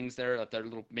different things there. Their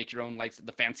little make your own lights,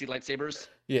 the fancy lightsabers.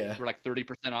 Yeah. Were like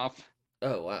 30% off.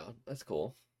 Oh, wow. That's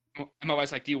cool. And my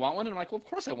wife's like, do you want one? And I'm like, well, of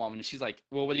course I want one. And she's like,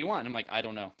 well, what do you want? And I'm like, I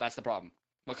don't know. That's the problem.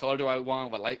 What color do I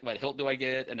want? What hilt do I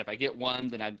get? And if I get one,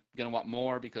 then I'm going to want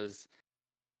more because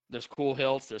there's cool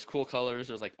hilts, there's cool colors,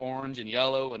 there's like orange and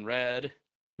yellow and red,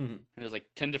 and there's like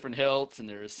 10 different hilts, and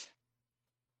there's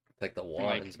like the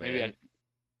wands, like, man.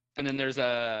 And then there's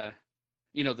the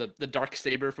dark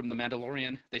saber from the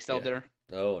Mandalorian they sell there.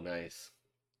 Oh, nice.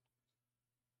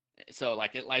 So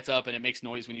like it lights up and it makes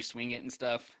noise when you swing it and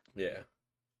stuff. Yeah.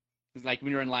 It's like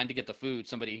when you're in line to get the food,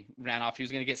 somebody ran off. He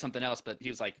was gonna get something else, but he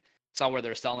was like saw where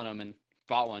they're selling them and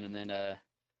bought one, and then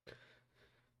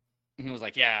he was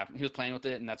like, yeah, he was playing with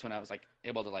it, and that's when I was like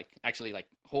able to like actually like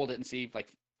hold it and see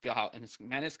like feel how, and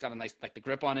it's got a nice like the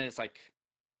grip on it. It's like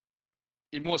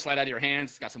it won't slide out of your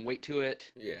hands. It's got some weight to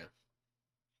it. Yeah.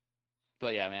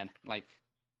 But yeah, man, like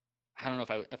I don't know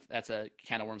if that's a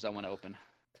can of worms I want to open.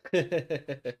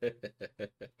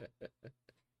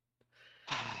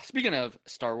 Speaking of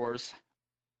Star Wars,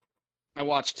 I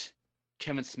watched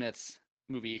Kevin Smith's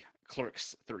movie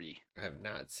Clerks 3. I have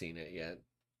not seen it yet.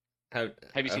 Have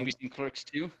you seen Clerks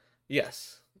 2?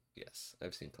 Yes,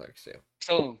 I've seen Clerks 2.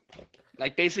 So,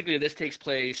 like, basically, this takes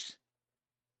place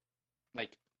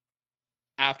like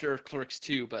after Clerks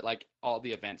 2, but like all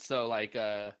the events. So, like,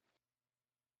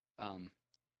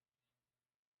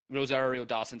 Rosario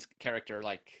Dawson's character,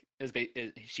 like,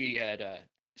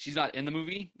 she's not in the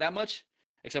movie that much,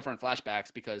 except for in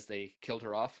flashbacks because they killed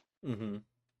her off. Mm-hmm.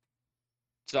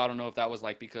 So I don't know if that was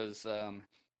like because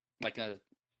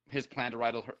his plan to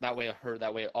ride her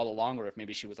that way all along, or if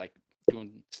maybe she was like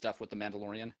doing stuff with the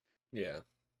Mandalorian. Yeah.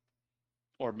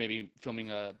 or maybe filming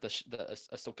the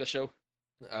Ahsoka show.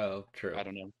 Oh, true. I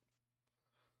don't know,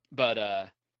 but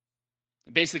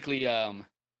basically,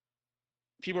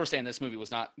 people were saying this movie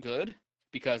was not good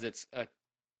because it's a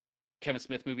Kevin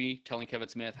Smith movie telling Kevin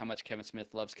Smith how much Kevin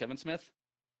Smith loves Kevin Smith.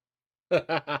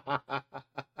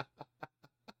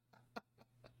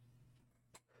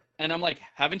 And I'm like,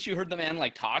 haven't you heard the man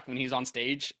like talk when he's on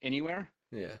stage anywhere?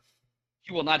 Yeah.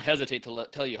 He will not hesitate to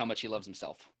tell you how much he loves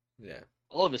himself. Yeah.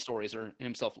 All of his stories are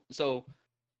himself. So,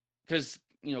 because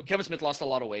Kevin Smith lost a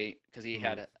lot of weight because he Hmm.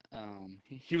 had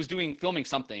he was filming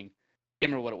something, I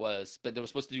can't remember what it was, but they were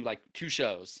supposed to do like 2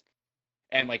 shows,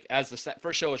 and like as the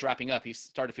first show was wrapping up, he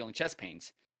started feeling chest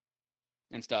pains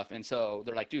and stuff, and so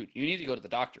they're like, dude, you need to go to the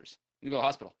doctors, you need to go to the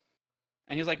hospital,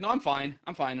 and he's like, no, I'm fine.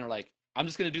 And they're like, I'm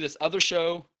just gonna do this other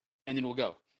show, and then we'll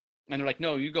go, and they're like,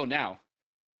 no, you go now.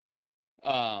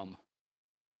 Um,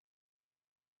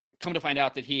 Come to find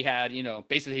out that he had,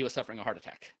 basically he was suffering a heart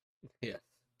attack. Yeah.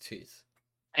 Jeez.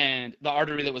 And the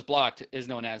artery that was blocked is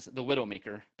known as the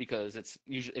widowmaker because it's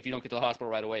usually, if you don't get to the hospital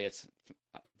right away, it's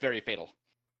very fatal.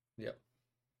 Yep.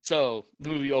 So the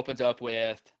movie opens up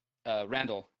with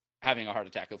Randall having a heart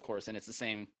attack, of course, and it's the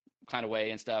same kind of way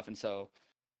and stuff. And so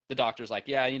the doctor's like,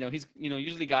 yeah, he's,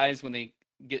 usually guys when they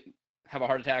have a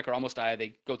heart attack or almost die,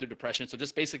 they go through depression. So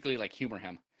just basically like humor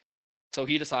him. So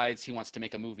he decides he wants to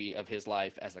make a movie of his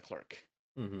life as a clerk,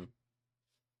 Hmm.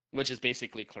 which is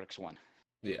basically Clerks 1.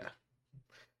 Yeah.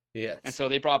 And Yes. so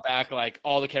they brought back like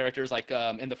all the characters, like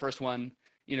in the first one,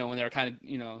 when they were kind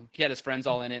of, he had his friends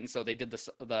all in it, and so they did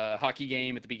the hockey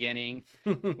game at the beginning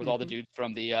with all the dudes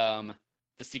from the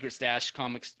Secret Stash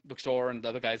comics book store and the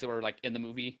other guys that were like in the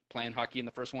movie playing hockey in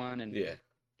the first one, and Yeah.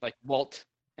 like Walt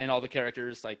and all the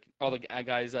characters, like all the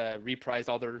guys reprised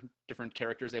all their different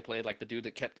characters they played, like the dude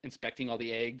that kept inspecting all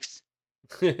the eggs.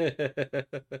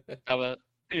 Of it,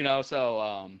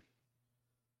 so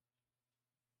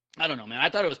I don't know, man. I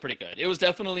thought it was pretty good. It was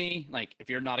definitely like if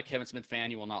you're not a Kevin Smith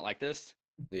fan, you will not like this.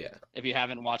 Yeah. If you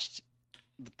haven't watched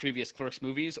the previous Clerks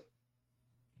movies,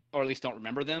 or at least don't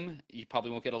remember them, you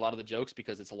probably won't get a lot of the jokes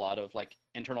because it's a lot of like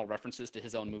internal references to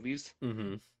his own movies.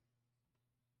 Hmm.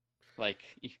 Like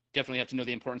you definitely have to know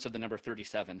the importance of the number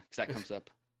 37 because that comes up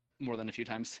more than a few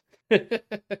times. Try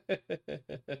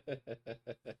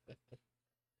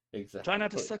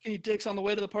not to Exactly. suck any dicks on the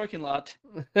way to the parking lot.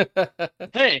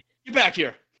 Hey, you back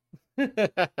here.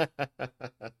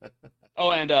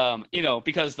 Oh, and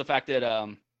because the fact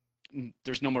that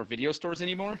there's no more video stores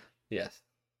anymore, Yes.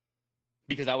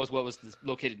 because that was what was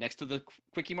located next to the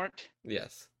Quickie Mart.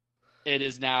 Yes. It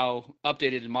is now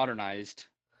updated and modernized.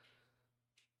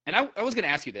 And I was going to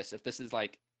ask you this, if this is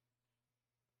like,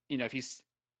 if he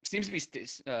seems to be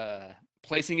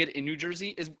placing it in New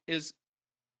Jersey, is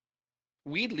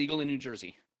weed legal in New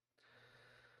Jersey?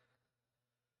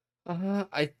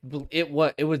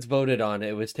 It was voted on.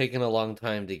 It was taking a long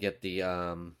time to get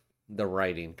the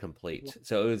writing complete.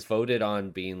 So it was voted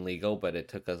on being legal, but it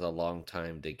took us a long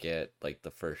time to get like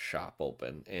the first shop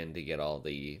open and to get all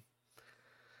the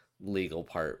legal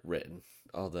part written,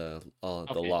 all the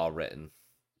Okay, law written.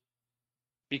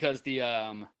 because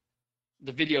the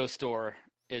video store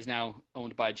is now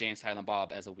owned by Jay and Silent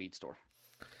Bob as a weed store,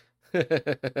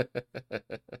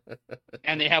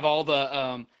 and they have all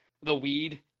the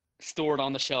weed stored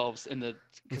on the shelves in the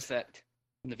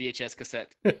VHS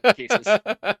cassette cases.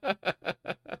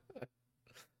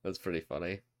 That's pretty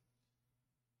funny.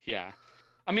 Yeah,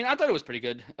 I mean, I thought it was pretty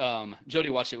good. Jody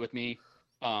watched it with me.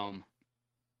 Um,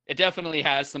 it definitely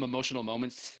has some emotional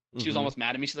moments. She was Hmm. almost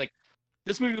mad at me. She's like,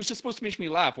 "This movie was just supposed to make me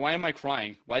laugh. Why am I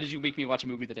crying? Why did you make me watch a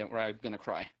movie where I'm gonna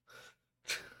cry?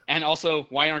 And also,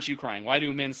 why aren't you crying? Why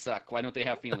do men suck? Why don't they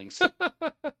have feelings?"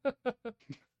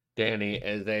 Danny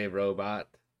is a robot.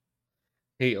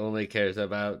 He only cares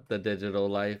about the digital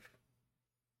life.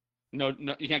 No,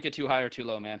 no, you can't get too high or too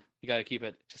low, man. You got to keep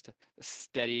it just a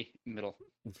steady middle.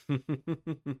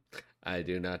 I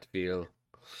do not feel.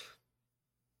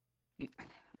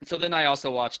 So then I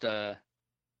also watched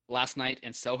Last Night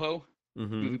in Soho, Hmm.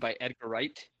 movie by Edgar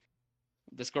Wright.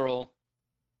 This girl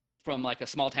from like a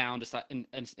small town in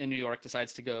New York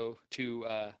decides to go to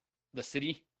the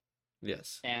city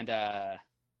Yes. and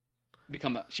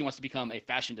she wants to become a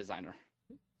fashion designer.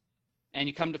 And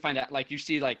you come to find out, like you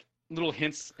see like little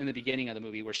hints in the beginning of the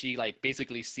movie where she like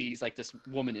basically sees like this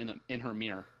woman in her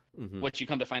mirror. Hmm. What you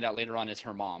come to find out later on is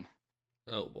her mom.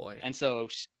 Oh boy. And so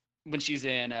when she's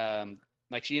in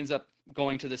like she ends up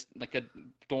going to this like a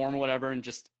dorm or whatever, and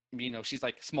just she's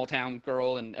like a small town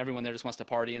girl and everyone there just wants to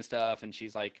party and stuff, and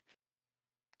she's like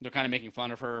they're kind of making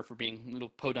fun of her for being a little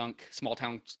podunk small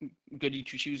town goody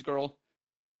two shoes girl.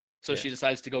 So she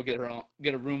decides to go get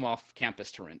a room off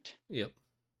campus to rent. Yep.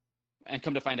 And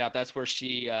come to find out, that's where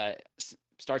she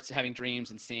starts having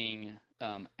dreams and seeing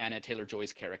Anna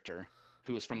Taylor-Joy's character,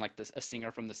 who was from like a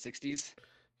singer from the '60s.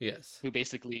 Yes. Who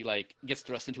basically like gets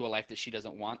thrust into a life that she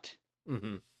doesn't want.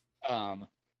 Mm-hmm.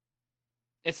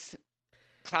 It's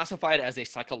classified as a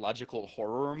psychological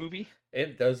horror movie.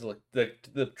 It does look,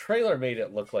 the trailer made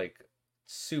it look like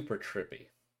super trippy.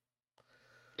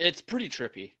 It's pretty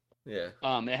trippy. Yeah.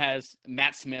 It has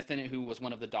Matt Smith in it, who was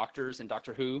one of the doctors in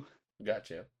Doctor Who.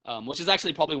 Gotcha. Which is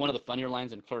actually probably one of the funnier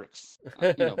lines in Clerks.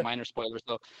 Minor spoilers.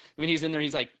 So when he's in there,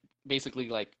 he's like basically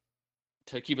like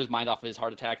to keep his mind off of his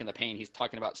heart attack and the pain. He's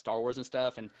talking about Star Wars and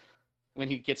stuff. And when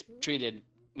he gets treated,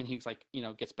 when he's like,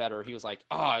 gets better, he was like,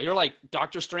 "Oh, you're like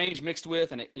Doctor Strange mixed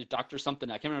with," and Doctor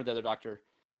something. I can't remember the other doctor.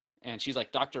 And she's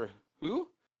like, "Doctor who?"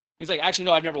 He's like, "Actually,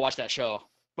 no, I've never watched that show,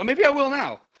 but maybe I will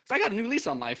now. 'Cause I got a new lease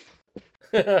on life."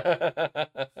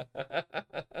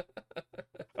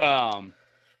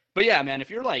 But yeah, man, if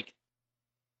you're like,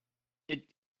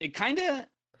 it kind of,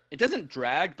 it doesn't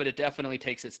drag, but it definitely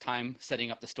takes its time setting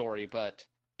up the story, but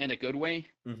in a good way.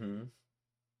 Mm-hmm.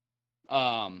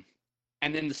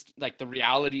 And then like the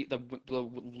reality, the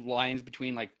lines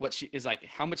between like what she is like,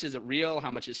 how much is it real?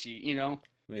 How much is she,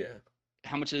 Yeah.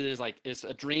 How much it is like, is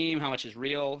a dream? How much is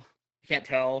real? You can't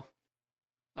tell.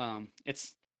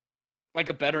 It's like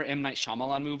a better M. Night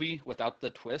Shyamalan movie without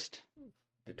the twist.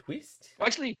 The twist? Well,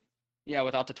 actually, yeah,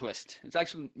 without the twist. It's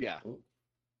actually, yeah. Ooh.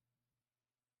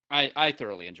 I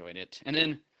thoroughly enjoyed it. And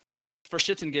then for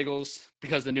shits and giggles,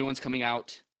 because the new one's coming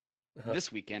out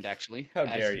this weekend, actually. How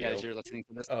dare you? As you're listening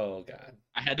to this. Oh, God.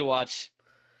 I had to watch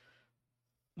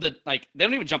they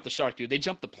don't even jump the shark, dude. They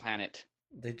jump the planet.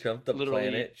 They jumped the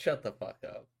planet? Shut the fuck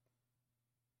up.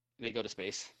 They go to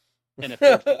space. In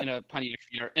a Pontiac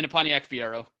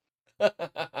Fiero.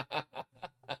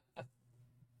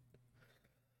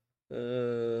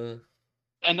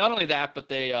 And not only that, but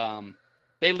they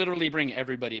literally bring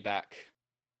everybody back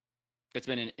that's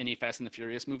been in any Fast and the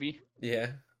Furious movie. Yeah.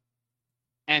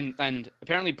 And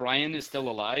apparently Brian is still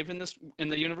alive in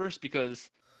the universe because,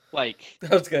 like,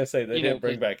 I was gonna say they didn't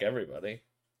bring back everybody.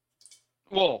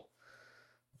 Well,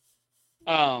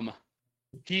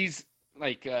 he's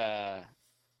like, they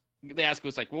ask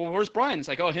us like, well, where's Brian? It's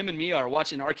like, oh, him and Mia are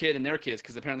watching our kid and their kids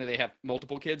because apparently they have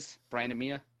multiple kids, Brian and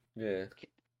Mia. Yeah.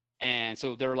 And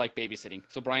so they're like babysitting.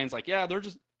 So Brian's like, yeah,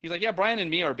 he's like, yeah, Brian and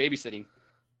Mia are babysitting.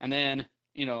 And then,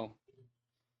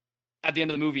 at the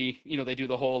end of the movie, they do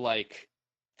the whole like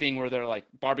thing where they're like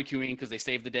barbecuing because they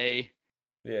saved the day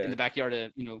in the backyard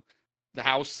of, the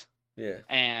house. Yeah.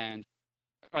 And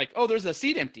like, oh, there's a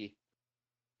seat empty.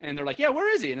 And they're like, yeah,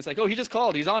 where is he? And it's like, oh, he just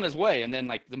called. He's on his way. And then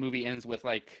like the movie ends with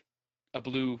like a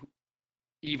blue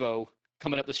Evo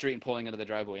coming up the street and pulling into the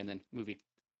driveway, and then movie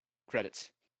credits.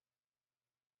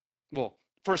 Well,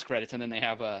 first credits, and then they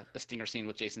have a stinger scene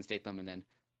with Jason Statham, and then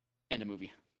end the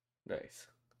movie. Nice.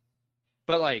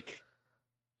 But like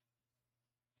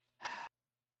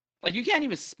you can't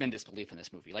even suspend disbelief in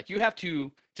this movie. Like, you have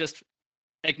to just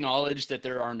acknowledge that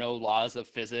there are no laws of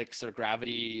physics or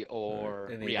gravity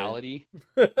or reality.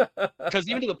 Because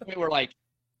even to the point where like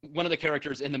one of the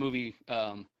characters in the movie,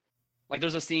 like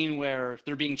there's a scene where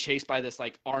they're being chased by this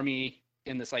like army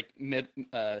in this like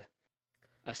a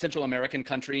Central American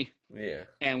country. Yeah.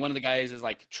 And one of the guys is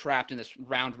like trapped in this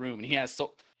round room, and he has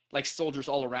like soldiers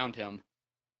all around him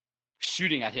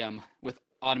shooting at him with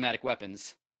automatic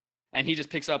weapons. And he just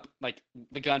picks up like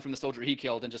the gun from the soldier he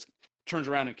killed and just turns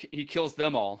around and he kills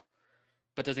them all,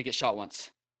 but doesn't get shot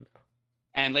once.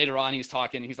 And later on, he's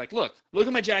talking. He's like, look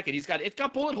at my jacket. It's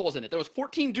got bullet holes in it. There was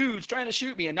 14 dudes trying to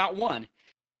shoot me and not one.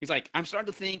 He's like, I'm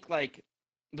starting to think like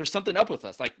there's something up with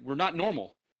us. Like, we're not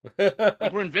normal.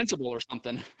 Like, we're invincible or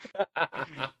something.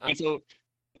 And so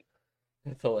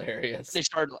it's hilarious. They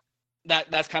start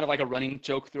that's kind of like a running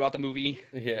joke throughout the movie.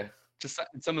 Yeah. Just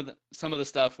some of the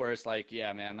stuff where it's like,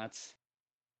 yeah, man,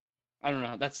 I don't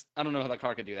know how the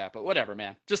car could do that, but whatever,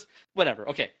 man. Just whatever.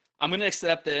 Okay, I'm gonna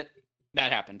accept that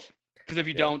happened. Because if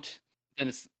you don't, then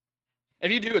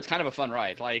if you do, it's kind of a fun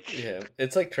ride. Like, yeah,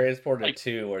 it's like Transporter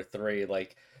 2 or 3.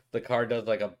 Like, the car does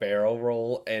like a barrel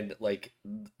roll, and like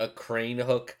a crane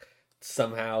hook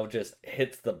somehow just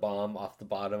hits the bomb off the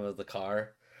bottom of the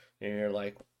car, and you're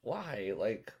like, why?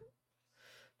 Like,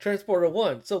 Transporter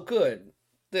 1, so good.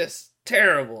 This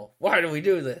terrible. Why do we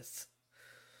do this?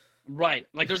 Right.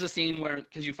 Like, there's a scene where,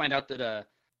 because you find out that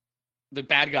the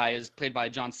bad guy is played by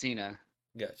John Cena.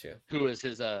 Gotcha. Who is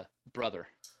his brother.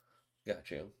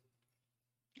 Gotcha.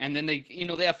 And then they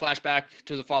have flashback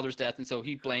to the father's death, and so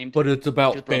he blamed. But it's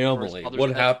about family.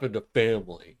 What happened to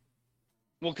family?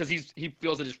 Well, because he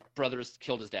feels that his brother has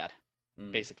killed his dad.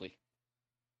 Mm. basically.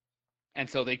 And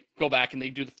so they go back and they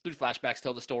do the flashbacks,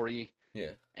 tell the story,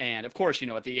 Yeah. and of course,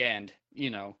 at the end,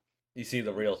 You see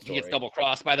the real he gets story. double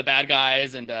crossed by the bad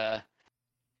guys, and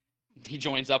he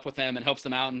joins up with them and helps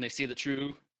them out, and they see the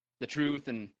truth,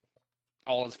 and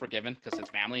all is forgiven because it's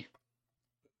family.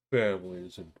 Family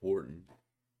is important.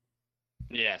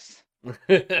 Yes.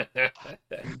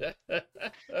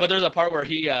 But there's a part where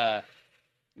he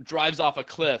drives off a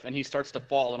cliff and he starts to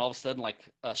fall, and all of a sudden, like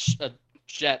a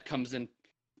jet comes in,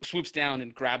 swoops down,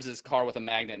 and grabs his car with a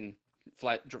magnet and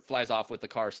flies off with the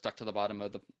car stuck to the bottom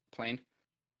of the plane.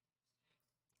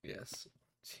 Yes.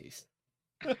 Jeez.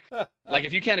 Like,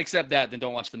 if you can't accept that, then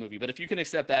don't watch the movie. But if you can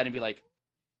accept that and be like,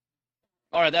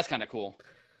 all right, that's kind of cool.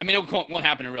 I mean, it won't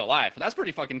happen in real life, but that's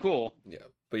pretty fucking cool. Yeah,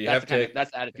 but That's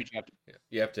the attitude you have to. Yeah,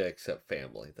 you have to accept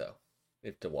family though,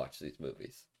 if to watch these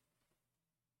movies.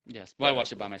 Yes, well, I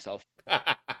watch it by myself.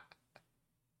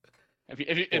 If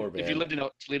you lived in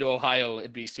Toledo, Ohio,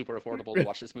 it'd be super affordable to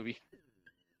watch this movie.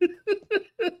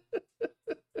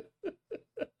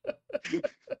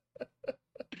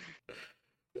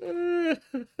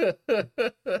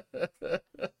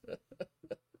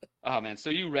 Oh man, so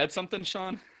you read something,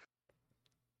 Sean?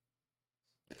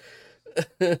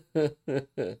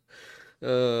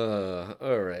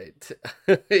 All right.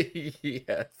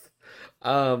 Yes.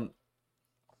 Um,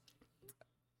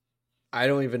 I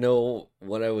don't even know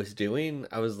what I was doing.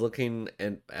 I was looking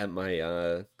at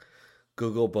my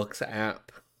Google Books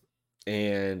app,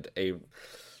 and there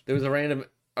was a random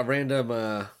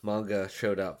manga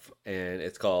showed up, and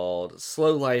it's called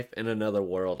Slow Life in Another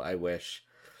World, I Wish.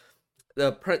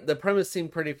 The premise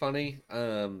seemed pretty funny.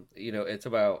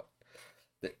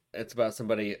 It's about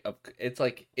somebody. It's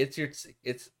like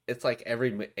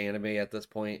every anime at this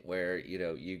point where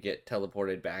you get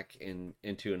teleported back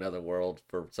into another world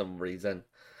for some reason,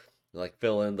 like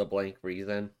fill in the blank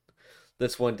reason.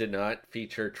 This one did not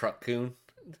feature Truck-kun,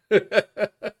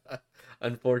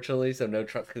 unfortunately, so no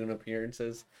Truck-kun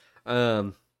appearances.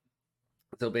 Um,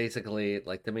 so basically,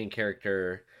 like the main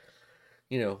character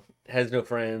has no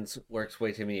friends, works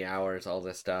way too many hours, all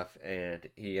this stuff, and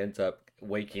he ends up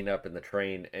waking up in the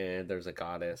train, and there's a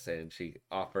goddess, and she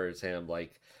offers him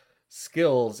like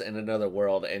skills in another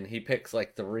world, and he picks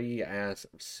like three ass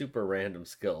super random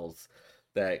skills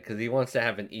that because he wants to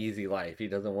have an easy life, he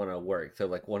doesn't want to work. So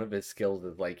like one of his skills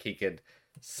is like he could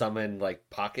summon like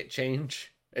pocket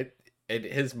change.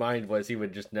 His mind was he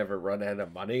would just never run out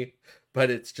of money, but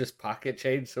it's just pocket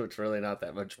change, so it's really not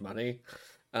that much money.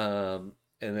 Um,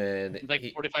 and then Like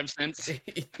 45 cents.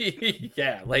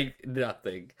 yeah, like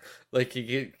nothing. Like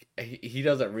he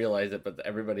doesn't realize it, but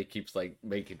everybody keeps like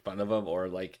making fun of him or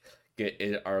like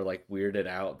are like weirded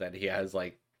out that he has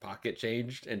like pocket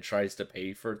changed and tries to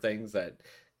pay for things that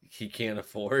he can't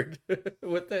afford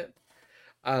with it.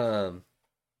 Um,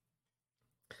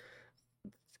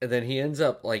 and then he ends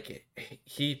up like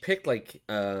he picked like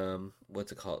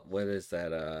what's it called? What is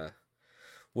that?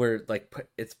 Where like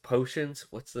it's potions.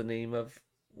 What's the name of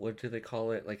what do they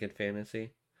call it like in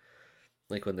fantasy?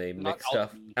 Like when they Not mix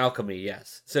stuff. alchemy. Alchemy,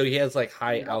 yes. So he has like I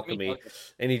high mean, alchemy. alchemy, Okay.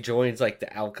 and he joins like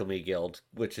the alchemy guild,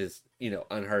 which is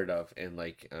unheard of in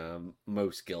like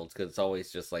most guilds because it's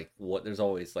always just like what there's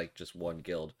always like just one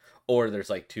guild or there's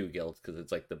like two guilds because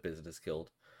it's like the business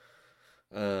guild.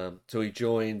 So he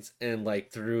joins and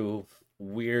like through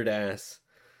weird ass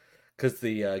because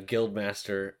the guild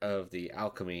master of the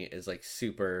alchemy is like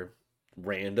super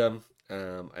random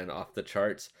and off the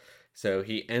charts. So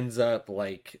he ends up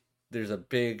like there's a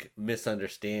big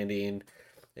misunderstanding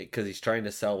because he's trying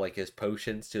to sell like his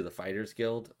potions to the fighters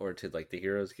guild or to like the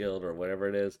heroes guild or whatever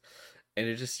it is, and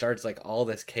it just starts like all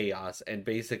this chaos and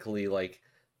basically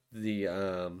the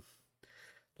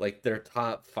like their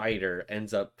top fighter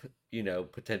ends up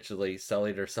potentially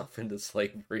selling herself into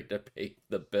slavery to pay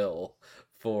the bill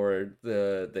for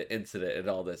the incident and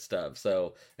all this stuff.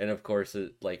 So and of course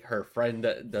like her friend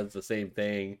does the same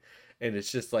thing, and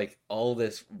it's just like all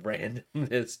this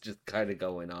randomness just kind of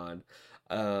going on.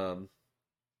 um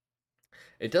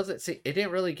it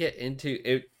didn't really get into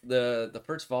it. The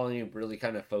first volume really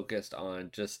kind of focused on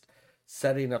just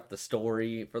setting up the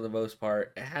story for the most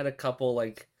part. It had a couple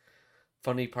like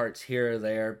funny parts here or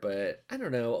there, but I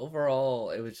don't know.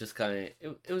 Overall, it was just kind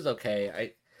of it was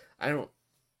okay. I don't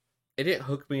it didn't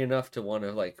hook me enough to want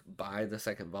to like buy the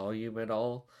second volume at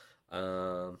all.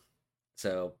 Um,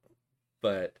 so,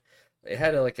 but it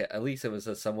had at least it was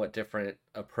a somewhat different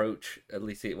approach. At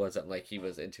least it wasn't like he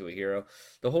was into a hero.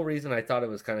 The whole reason I thought it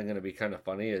was kind of going to be kind of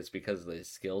funny is because of the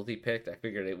skills he picked. I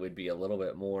figured it would be a little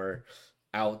bit more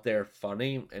out there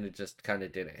funny, and it just kind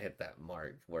of didn't hit that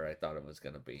mark where I thought it was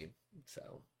going to be.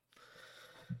 So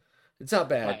It's not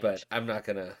bad, but Right. I'm not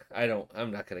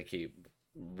gonna keep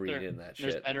There, reading that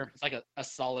there's shit. better. It's like a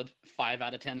solid 5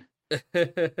 out of 10.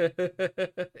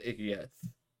 Yes,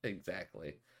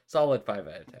 exactly. Solid 5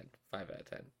 out of 10. 5 out of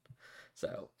 10.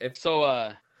 So if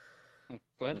So,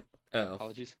 go ahead. oh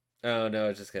Apologies. oh no, I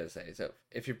was just gonna say. So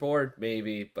if you're bored,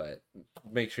 maybe, but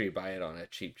make sure you buy it on a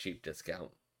cheap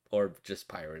discount or just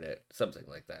pirate it, something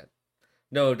like that.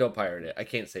 No, don't pirate it. I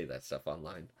can't say that stuff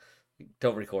online.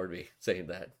 Don't record me saying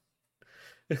that.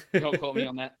 Don't quote me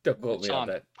on that. Don't quote me on Sean,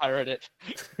 that. pirate it.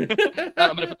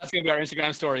 That's gonna be our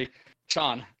Instagram story.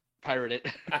 Sean, pirate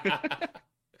it.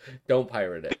 Don't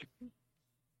pirate it.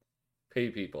 Pay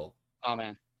people. Oh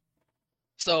man.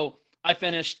 So I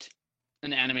finished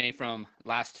an anime from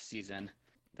last season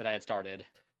that I had started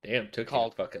Damn, took you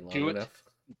called fucking long Do It. enough.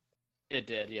 It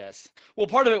did, yes. Well,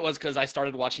 part of it was because I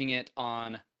started watching it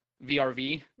on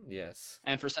VRV, Yes.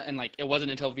 and like it wasn't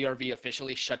until VRV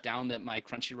officially shut down that my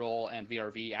Crunchyroll and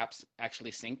VRV apps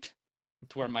actually synced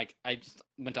to where I just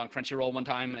went on Crunchyroll one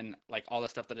time and like all the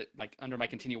stuff that it like under my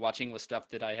continue watching was stuff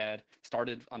that I had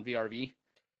started on VRV.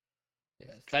 Yes.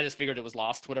 Because I just figured it was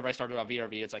lost. Whatever I started on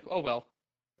VRV, it's like, oh well,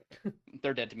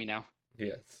 they're dead to me now.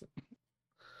 Yes.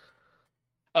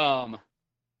 Um,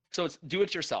 so it's do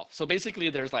it yourself. So basically,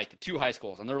 there's like two high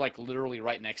schools, and they're like literally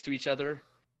right next to each other.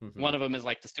 Mm-hmm. One of them is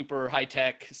like the super high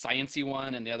tech sciency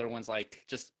one, and the other one's like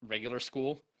just regular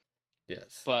school.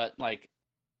 Yes. But like,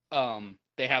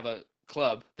 they have a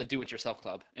club, the do it yourself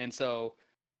club, and so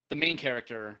the main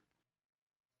character,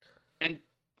 and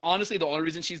honestly, the only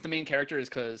reason she's the main character is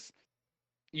because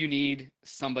you need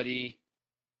somebody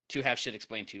to have shit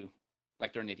explained to,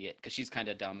 like they're an idiot, because she's kind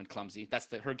of dumb and clumsy. That's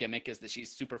her gimmick is that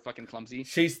she's super fucking clumsy.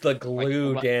 She's the Like,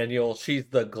 glue, Daniel. She's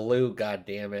the glue, god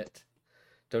damn it.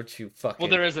 Don't you well, fucking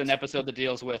there is an episode that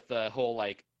deals with the whole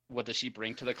like, what does she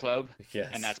bring to the club, Yes.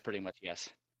 and that's pretty much yes.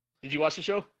 Did you watch the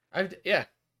show? Yeah.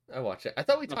 I watched it. I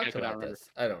thought we Okay, talked good, I about remember. this.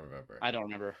 I don't remember. I don't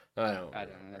remember. I don't I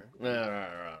don't remember.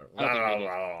 I don't think we did.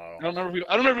 I don't remember.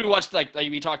 I don't remember we watched like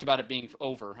we talked about it being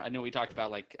over. I know we talked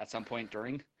about like at some point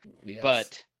during, Yes.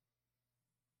 but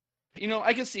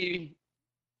I can see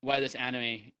why this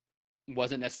anime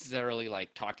wasn't necessarily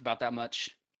like talked about that much.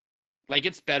 Like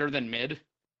it's better than mid,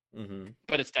 Mm-hmm.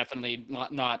 but it's definitely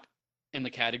not in the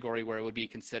category where it would be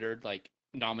considered like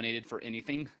nominated for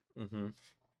anything Mm-hmm.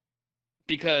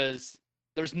 because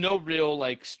there's no real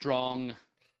like strong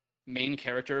main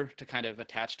character to kind of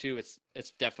attach to. It's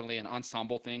definitely an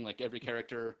ensemble thing. Like every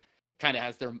character kind of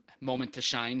has their moment to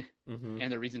shine Mm-hmm.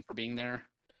 and their reason for being there.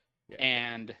 Yeah.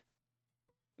 And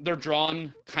they're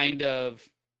drawn kind of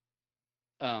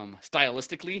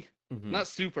stylistically, Mm-hmm. not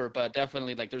super, but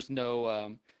definitely like there's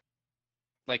no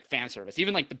like fan service.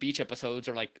 Even like the beach episodes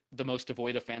are like the most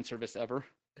devoid of fan service ever.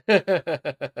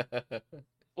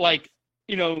 Like,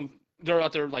 they're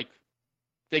out there like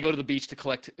they go to the beach to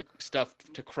collect stuff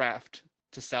to craft,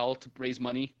 to sell, to raise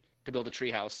money, to build a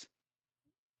treehouse.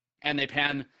 And they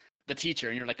pan the teacher,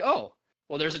 and you're like, oh,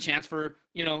 well, there's a chance for,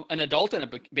 an adult in a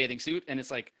bathing suit. And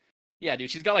it's like, yeah, dude,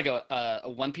 she's got like a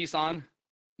one piece on,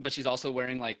 but she's also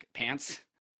wearing like pants.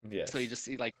 Yes. So you just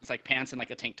see like, it's like pants and like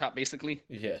a tank top, basically.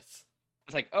 Yes.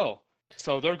 It's like, oh,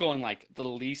 so they're going like the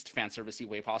least fan servicey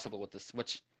way possible with this,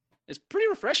 which is pretty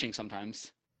refreshing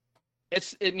sometimes.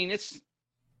 It's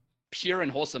pure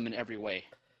and wholesome in every way.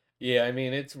 Yeah, I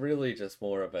mean, it's really just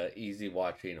more of a easy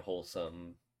watching,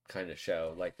 wholesome kind of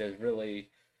show. Like, there's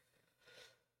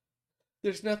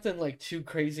nothing like too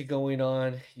crazy going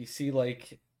on. You see,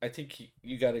 like, I think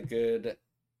you got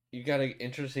an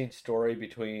interesting story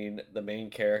between the main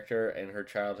character and her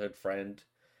childhood friend,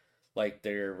 like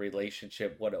their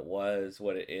relationship, what it was,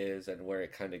 what it is, and where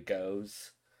it kind of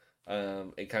goes.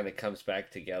 It kind of comes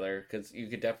back together because you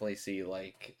could definitely see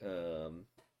like um,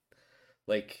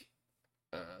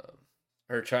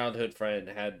 her childhood friend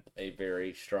had a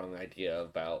very strong idea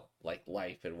about like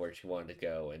life and where she wanted to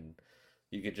go, and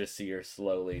you could just see her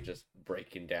slowly just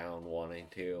breaking down, wanting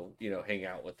to hang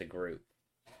out with the group.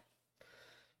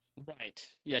 Right.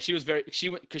 Yeah, she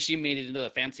went because she made it into the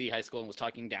fancy high school and was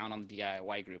talking down on the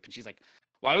DIY group, and she's like,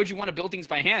 "Why would you want to build things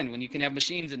by hand when you can have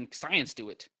machines and science do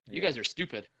it? You Yeah. guys are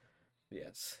stupid."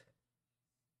 Yes.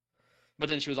 But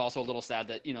then she was also a little sad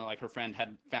that like her friend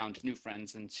had found new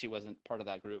friends and she wasn't part of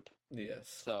that group. Yes.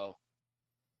 So,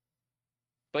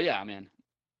 but yeah, man.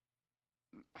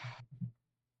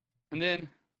 And then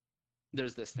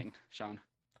there's this thing, Sean.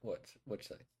 Which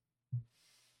thing?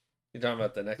 You talking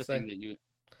about the next The thing? thing that you,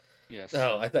 yes.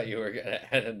 Oh, I thought you were gonna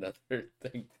add another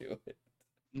thing to it.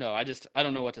 No, I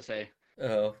don't know what to say.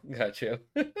 Oh, got you.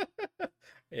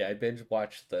 Yeah, I binge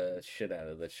watched the shit out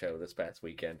of the show this past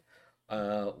weekend.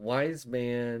 Wise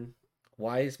Man's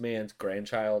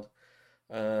Grandchild.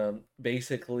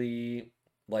 Basically,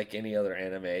 like any other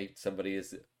anime, somebody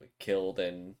is killed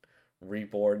and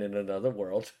reborn in another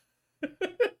world.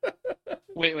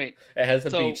 Wait, wait. It has a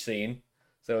So beach scene,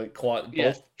 so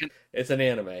yes, both. It's an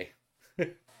anime.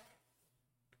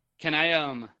 can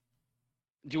I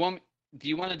do you want do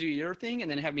you want to do your thing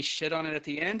and then have me shit on it at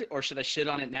the end, or should I shit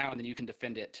on it now and then you can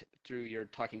defend it through your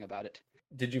talking about it?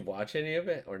 Did you watch any of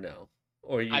it or no?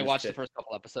 Or you I just watched the did? first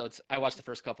couple episodes. I watched the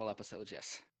first couple episodes,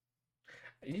 yes.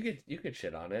 You could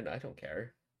shit on it. I don't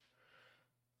care.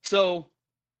 So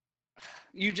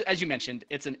as you mentioned,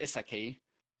 it's an isekai.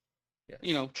 You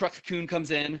Yes. know, Truck Coon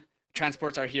comes in,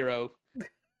 transports our hero,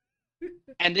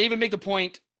 and they even make the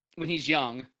point when he's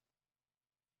young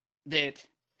that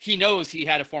he knows he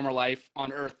had a former life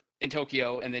on Earth in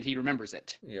Tokyo and that he remembers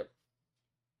it. Yep.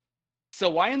 So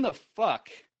why in the fuck,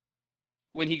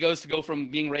 when he goes to go from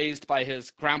being raised by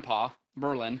his grandpa,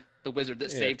 Merlin, the wizard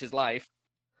that Yeah. saved his life,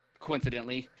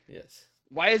 coincidentally, Yes.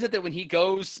 why is it that when he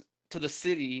goes to the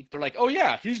city, they're like, oh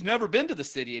yeah, he's never been to the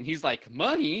city. And he's like,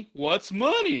 money? What's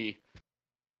money?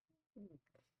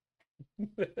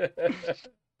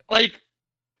 Like,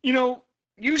 you know,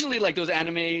 usually like those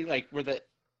anime, like where the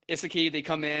isekai, they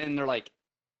come in, they're like,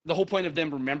 the whole point of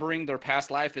them remembering their past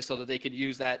life is so that they could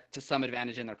use that to some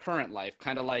advantage in their current life.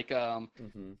 Kind of like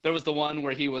hmm there was the one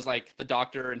where he was like the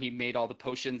doctor and he made all the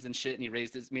potions and shit and he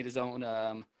made his own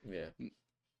Yeah.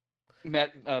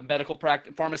 medical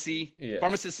practice Yes.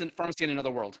 pharmacy in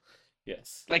another world.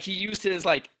 Yes. Like he used his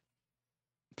like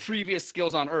previous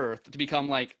skills on Earth to become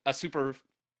like a super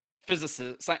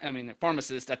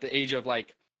pharmacist at the age of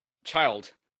like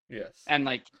child. Yes. And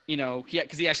like, you know,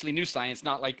 because he actually knew science,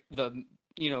 not like the,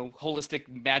 you know, holistic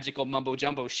magical mumbo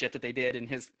jumbo shit that they did in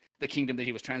the kingdom that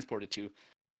he was transported to.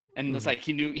 And it's hmm like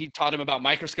he taught him about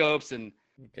microscopes and,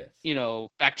 Yes. you know,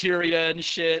 bacteria and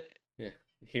shit. Yeah.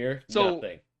 Here, So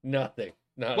nothing. Nothing.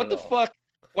 Not what at the all. fuck?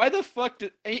 Why the fuck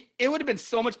did it would have been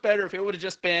so much better if it would have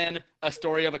just been a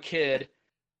story of a kid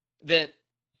that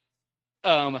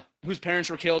whose parents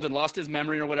were killed and lost his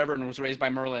memory or whatever and was raised by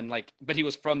Merlin, like, but he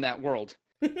was from that world.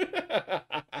 You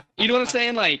know what I'm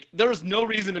saying? Like, there was no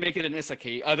reason to make it an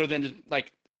isekai other than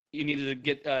like you needed to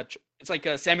get. It's like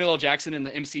Samuel L. Jackson in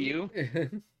the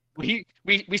MCU.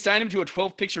 We signed him to a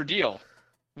 12 picture deal.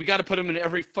 We got to put him in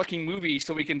every fucking movie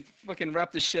so we can fucking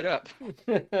wrap this shit up.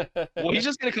 Well, he's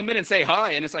just gonna come in and say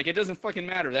hi, and it's like it doesn't fucking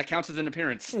matter. That counts as an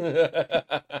appearance.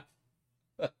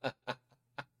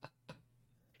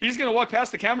 He's gonna walk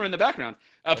past the camera in the background.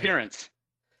 Okay. Appearance.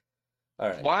 All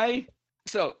right. Why?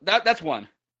 So that's one.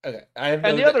 Okay. I have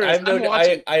And no the other I is have I'm no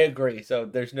watching. I agree. So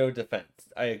there's no defense.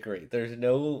 I agree. There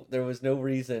was no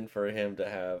reason for him to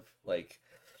have like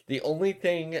the only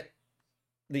thing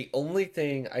the only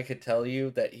thing I could tell you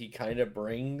that he kind of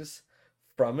brings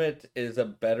from it is a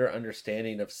better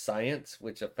understanding of science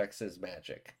which affects his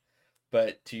magic.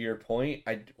 But to your point,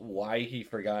 why he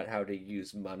forgot how to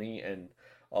use money and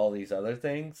all these other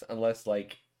things unless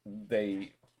like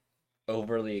they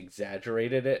overly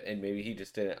exaggerated it and maybe he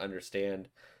just didn't understand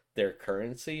their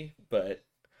currency, but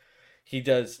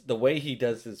the way he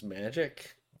does his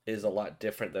magic is a lot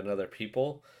different than other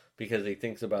people because he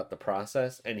thinks about the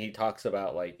process and he talks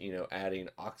about like, adding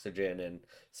oxygen and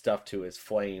stuff to his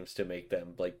flames to make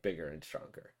them like bigger and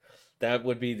stronger. That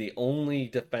would be the only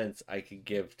defense I could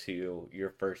give to your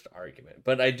first argument.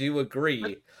 But I do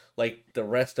agree, like the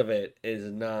rest of it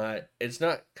is not it's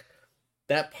not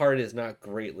that part is not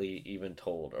greatly even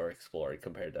told or explored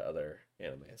compared to other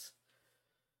animes.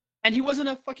 And he wasn't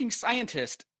a fucking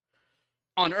scientist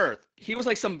on Earth. He was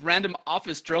like some random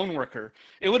office drone worker.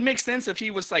 It would make sense if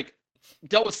he was like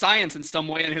dealt with science in some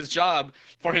way in his job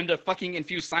for him to fucking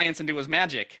infuse science into his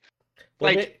magic.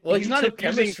 Like he's You not took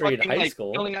infusing chemistry in fucking high like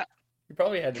school. filling out. You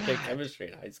probably had to take God, chemistry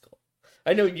in high school.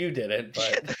 I know you didn't,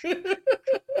 but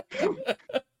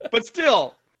but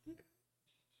still,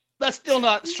 that's still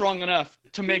not strong enough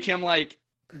to make him like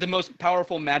the most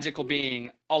powerful magical being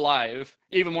alive,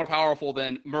 even more powerful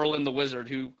than Merlin the wizard,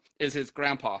 who is his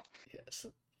grandpa. yes.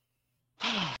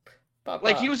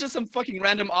 Like he Papa. was just some fucking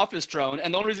random office drone,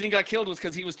 and the only reason he got killed was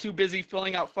because he was too busy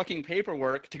filling out fucking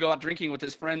paperwork to go out drinking with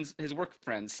his friends, his work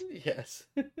friends. Yes.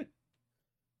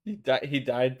 He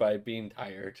died by being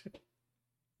tired. Not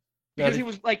Because if, he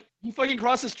was like, he fucking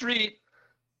crossed the street.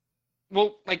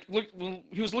 Well, like,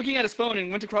 he was looking at his phone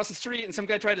and went across the street, and some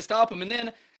guy tried to stop him, and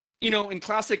then, in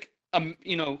classic,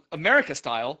 America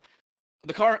style,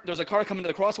 there's a car coming to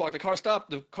the crosswalk. The car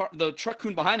stopped. The truck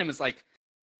coon behind him is like,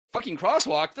 fucking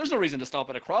crosswalk. There's no reason to stop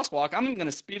at a crosswalk. I'm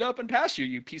gonna speed up and pass you,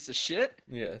 you piece of shit.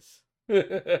 yes.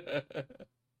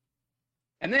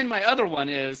 And then my other one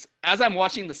is, as I'm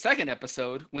watching the second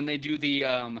episode, when they do the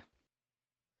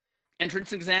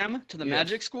entrance exam to the Yes.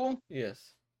 magic school.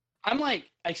 Yes. I'm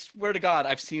like, I swear to God,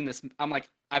 I've seen this. I'm like,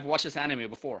 I've watched this anime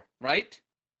before, right?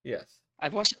 Yes.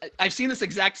 I've seen this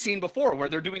exact scene before where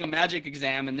they're doing a magic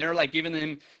exam and they're like giving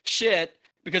him shit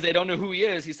because they don't know who he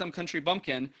is. He's some country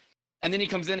bumpkin. And then he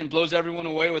comes in and blows everyone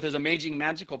away with his amazing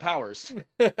magical powers.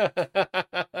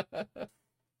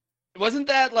 Wasn't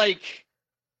that like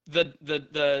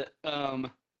the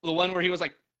one where he was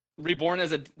like reborn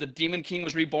as the Demon King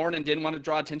was reborn and didn't want to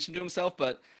draw attention to himself,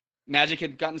 but magic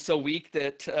had gotten so weak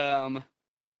that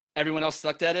everyone else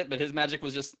sucked at it, but his magic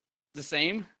was just the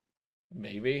same?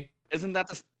 Maybe. Isn't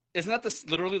that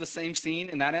literally the same scene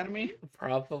in that anime?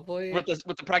 Probably. With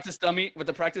the practice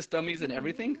dummies and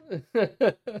everything?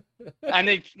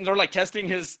 And they're like testing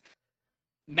his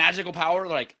magical power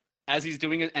like as he's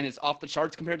doing it, and it's off the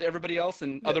charts compared to everybody else,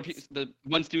 and other people. The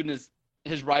one student is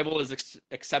his rival is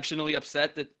exceptionally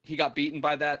upset that he got beaten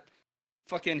by that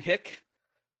fucking hick.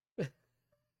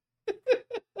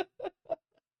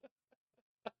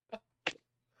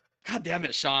 God damn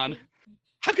it, Sean.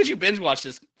 How could you binge watch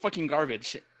this fucking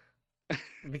garbage?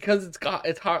 Because it's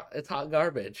hot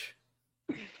garbage.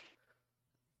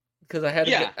 Because I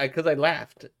had because I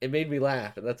laughed. It made me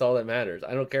laugh, and that's all that matters.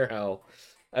 I don't care how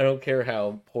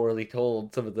poorly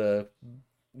told some of the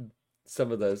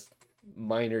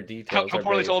minor details. How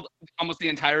poorly told almost the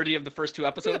entirety of the first 2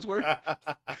 episodes were.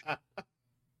 At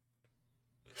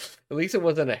least it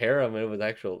wasn't a harem. It was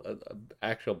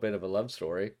actual bit of a love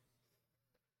story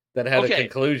that had a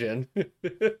conclusion.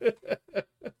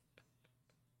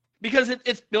 Because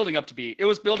it's building up to be. It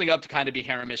was building up to kind of be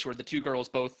haremish, where the 2 girls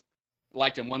both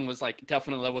liked him. One was like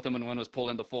definitely in love with him, and one was pulled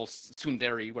into full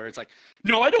tsundere, where it's like,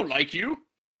 no, I don't like you.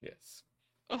 Yes.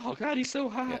 Oh God, he's so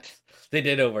hot. Yes. They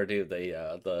did overdo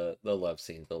the love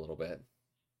scenes a little bit.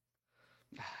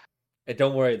 And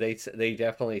don't worry, they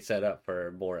definitely set up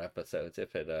for more episodes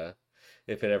if it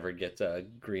ever gets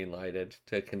green lighted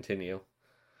to continue.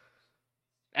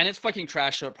 And it's fucking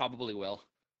trash, so it probably will.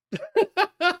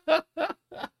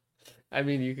 I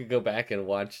mean, you could go back and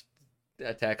watch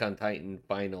Attack on Titan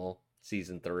final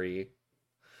season 3.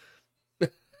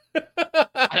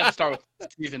 I have to start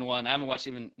with season 1. I haven't watched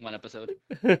even 1 episode.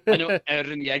 I know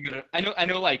Eren Yeager. I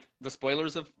know like the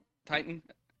spoilers of Titan.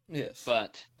 Yes.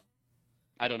 But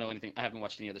I don't know anything. I haven't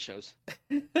watched any of the shows.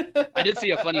 I did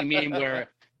see a funny meme where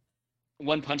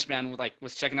One Punch Man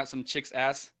was checking out some chick's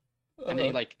ass, and then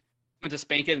he like went to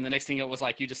spank it, and the next thing it was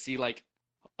like you just see like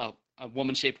a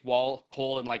woman-shaped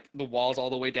hole and like the walls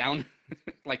all the way down,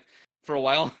 like for a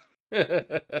while.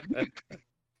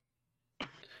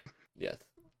 Yes.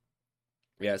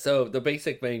 Yeah, so the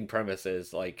basic main premise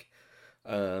is like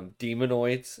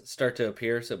demonoids start to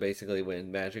appear. So basically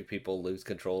when magic people lose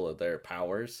control of their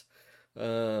powers,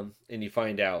 and you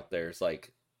find out there's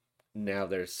smart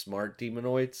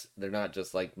demonoids. They're not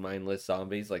just like mindless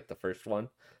zombies like the first one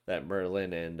that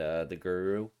Merlin and the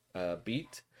Guru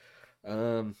beat.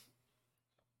 And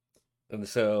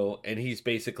he's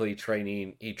basically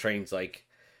he trains like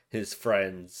his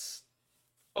friends.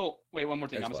 Oh, wait, one more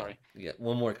thing. I'm sorry. Yeah,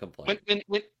 one more complaint.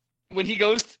 When he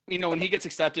goes, when he gets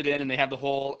accepted in, and they have the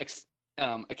whole,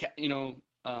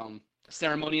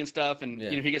 ceremony and stuff, and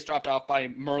he gets dropped off by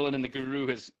Merlin and the Guru,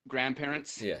 his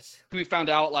grandparents. Yes. Who we found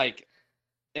out like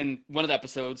in one of the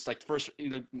episodes, like first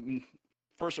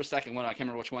or second one, I can't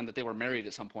remember which one, that they were married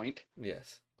at some point.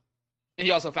 Yes. And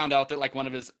he also found out that like one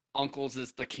of his uncles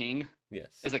is the king. Yes.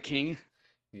 Is a king.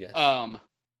 Yes.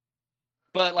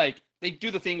 But like they do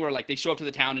the thing where like they show up to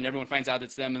the town and everyone finds out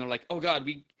it's them, and they're like, oh God,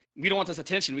 we don't want this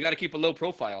attention. We got to keep a low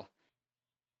profile.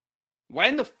 Why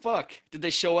in the fuck did they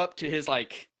show up to his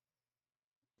like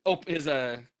his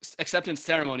acceptance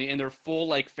ceremony in their full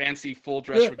like fancy full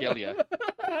dress regalia?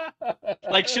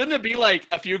 Like, shouldn't it be like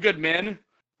A Few Good Men,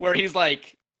 where he's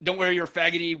like, don't wear your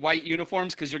faggoty white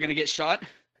uniforms because you're gonna get shot?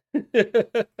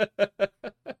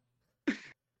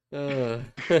 They're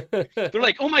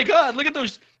like, oh my God, look at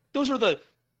those are the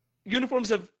uniforms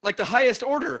of like the highest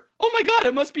order. Oh my God,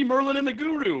 it must be Merlin and the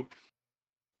Guru.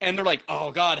 And they're like,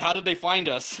 oh God, how did they find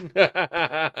us?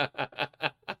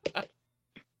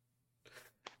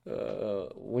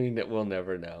 We'll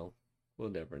never know. We'll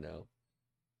never know.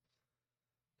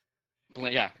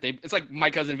 Yeah, it's like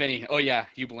My Cousin Vinny. Oh yeah,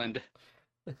 you blend.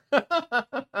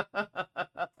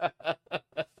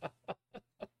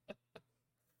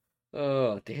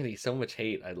 Oh, Danny, so much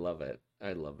hate. I love it.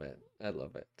 I love it. I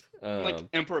love it. Like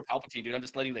Emperor Palpatine, dude. I'm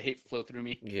just letting the hate flow through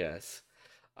me. Yes.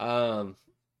 Yeah,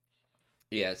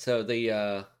 so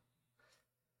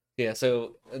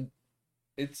so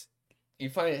it's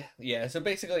so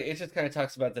basically it just kind of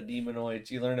talks about the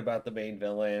demonoids. You learn about the main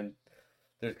villain.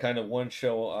 there's kind of one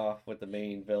show off with the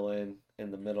main villain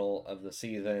in the middle of the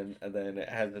season, and then it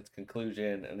has its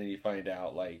conclusion, and then you find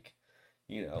out like,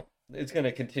 it's going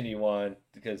to continue on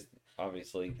because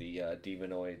obviously the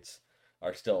demonoids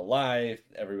are still alive.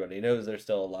 Everybody knows they're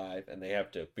still alive, and they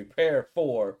have to prepare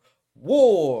for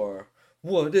war.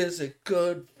 What is it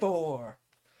good for?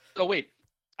 Oh wait,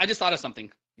 I just thought of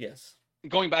something. Yes.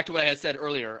 Going back to what I had said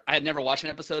earlier, I had never watched an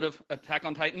episode of Attack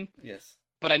on Titan. Yes.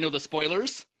 But I know the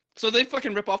spoilers. So they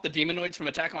fucking rip off the demonoids from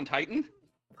Attack on Titan?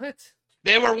 What?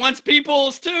 They were once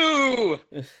peoples too!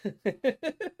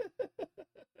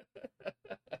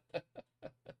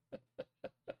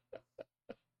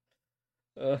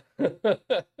 I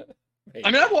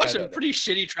mean, I've watched a pretty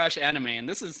shitty trash anime, and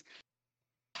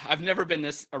I've never been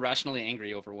this irrationally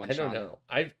angry over one shot. I don't know.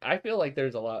 I feel like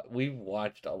there's a lot. We've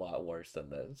watched a lot worse than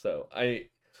this. So I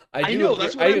do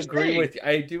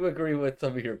agree with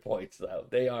some of your points though.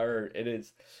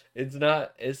 It's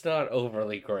not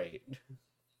overly great.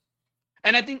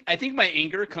 And I think my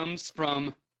anger comes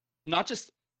from not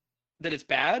just that it's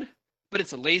bad, but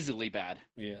it's lazily bad.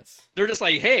 Yes. They're just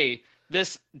like, hey,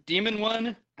 this demon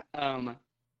one, I'm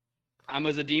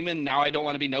as a demon, now I don't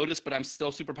want to be noticed, but I'm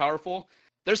still super powerful.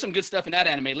 There's some good stuff in that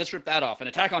anime. Let's rip that off. And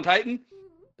Attack on Titan,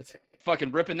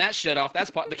 fucking ripping that shit off.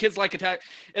 The kids like Attack.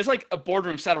 It's like a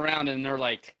boardroom sat around and they're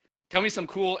like, tell me some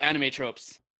cool anime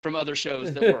tropes from other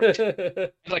shows that worked.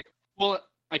 Like, well,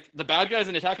 like the bad guys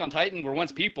in Attack on Titan were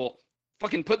once people.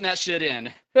 Fucking putting that shit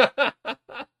in.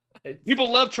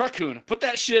 People love Truckhoon. Put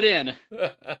that shit in.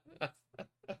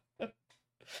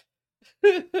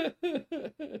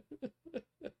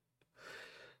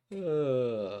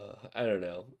 I don't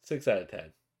know. 6 out of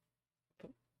 10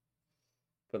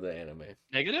 for the anime.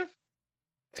 Negative?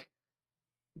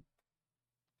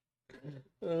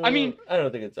 I mean, I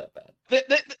don't think it's that bad.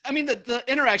 The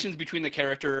interactions between the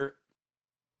character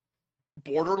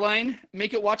borderline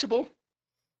make it watchable.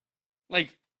 Like,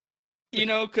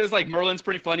 because like Merlin's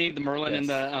pretty funny. The Merlin and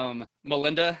the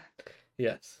Melinda.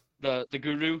 Yes. The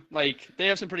guru, like they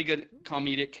have some pretty good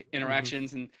comedic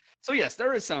interactions, and so yes,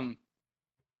 there is some.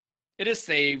 It is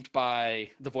saved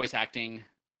by the voice acting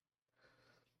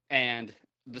and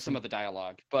some of the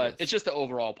dialogue, but it's just the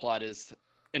overall plot is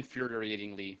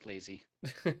infuriatingly lazy.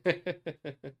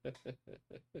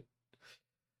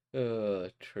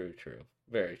 True.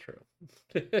 Very true.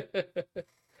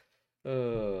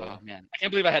 Oh man, I can't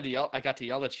believe I got to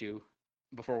yell at you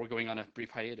before we're going on a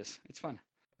brief hiatus. It's fun.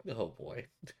 Oh boy.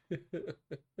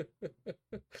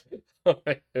 All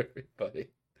right, everybody.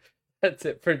 That's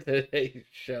it for today's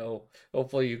show.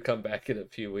 Hopefully you come back in a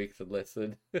few weeks and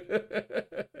listen.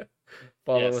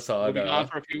 Follow us on. We'll be gone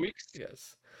for a few weeks.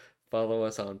 Yes. Follow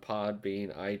us on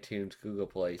Podbean, iTunes, Google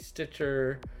Play,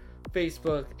 Stitcher,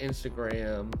 Facebook,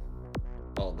 Instagram,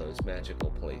 all those magical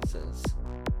places.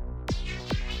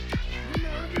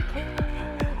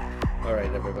 All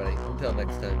right, everybody. Until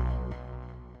next time.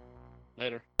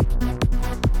 Later.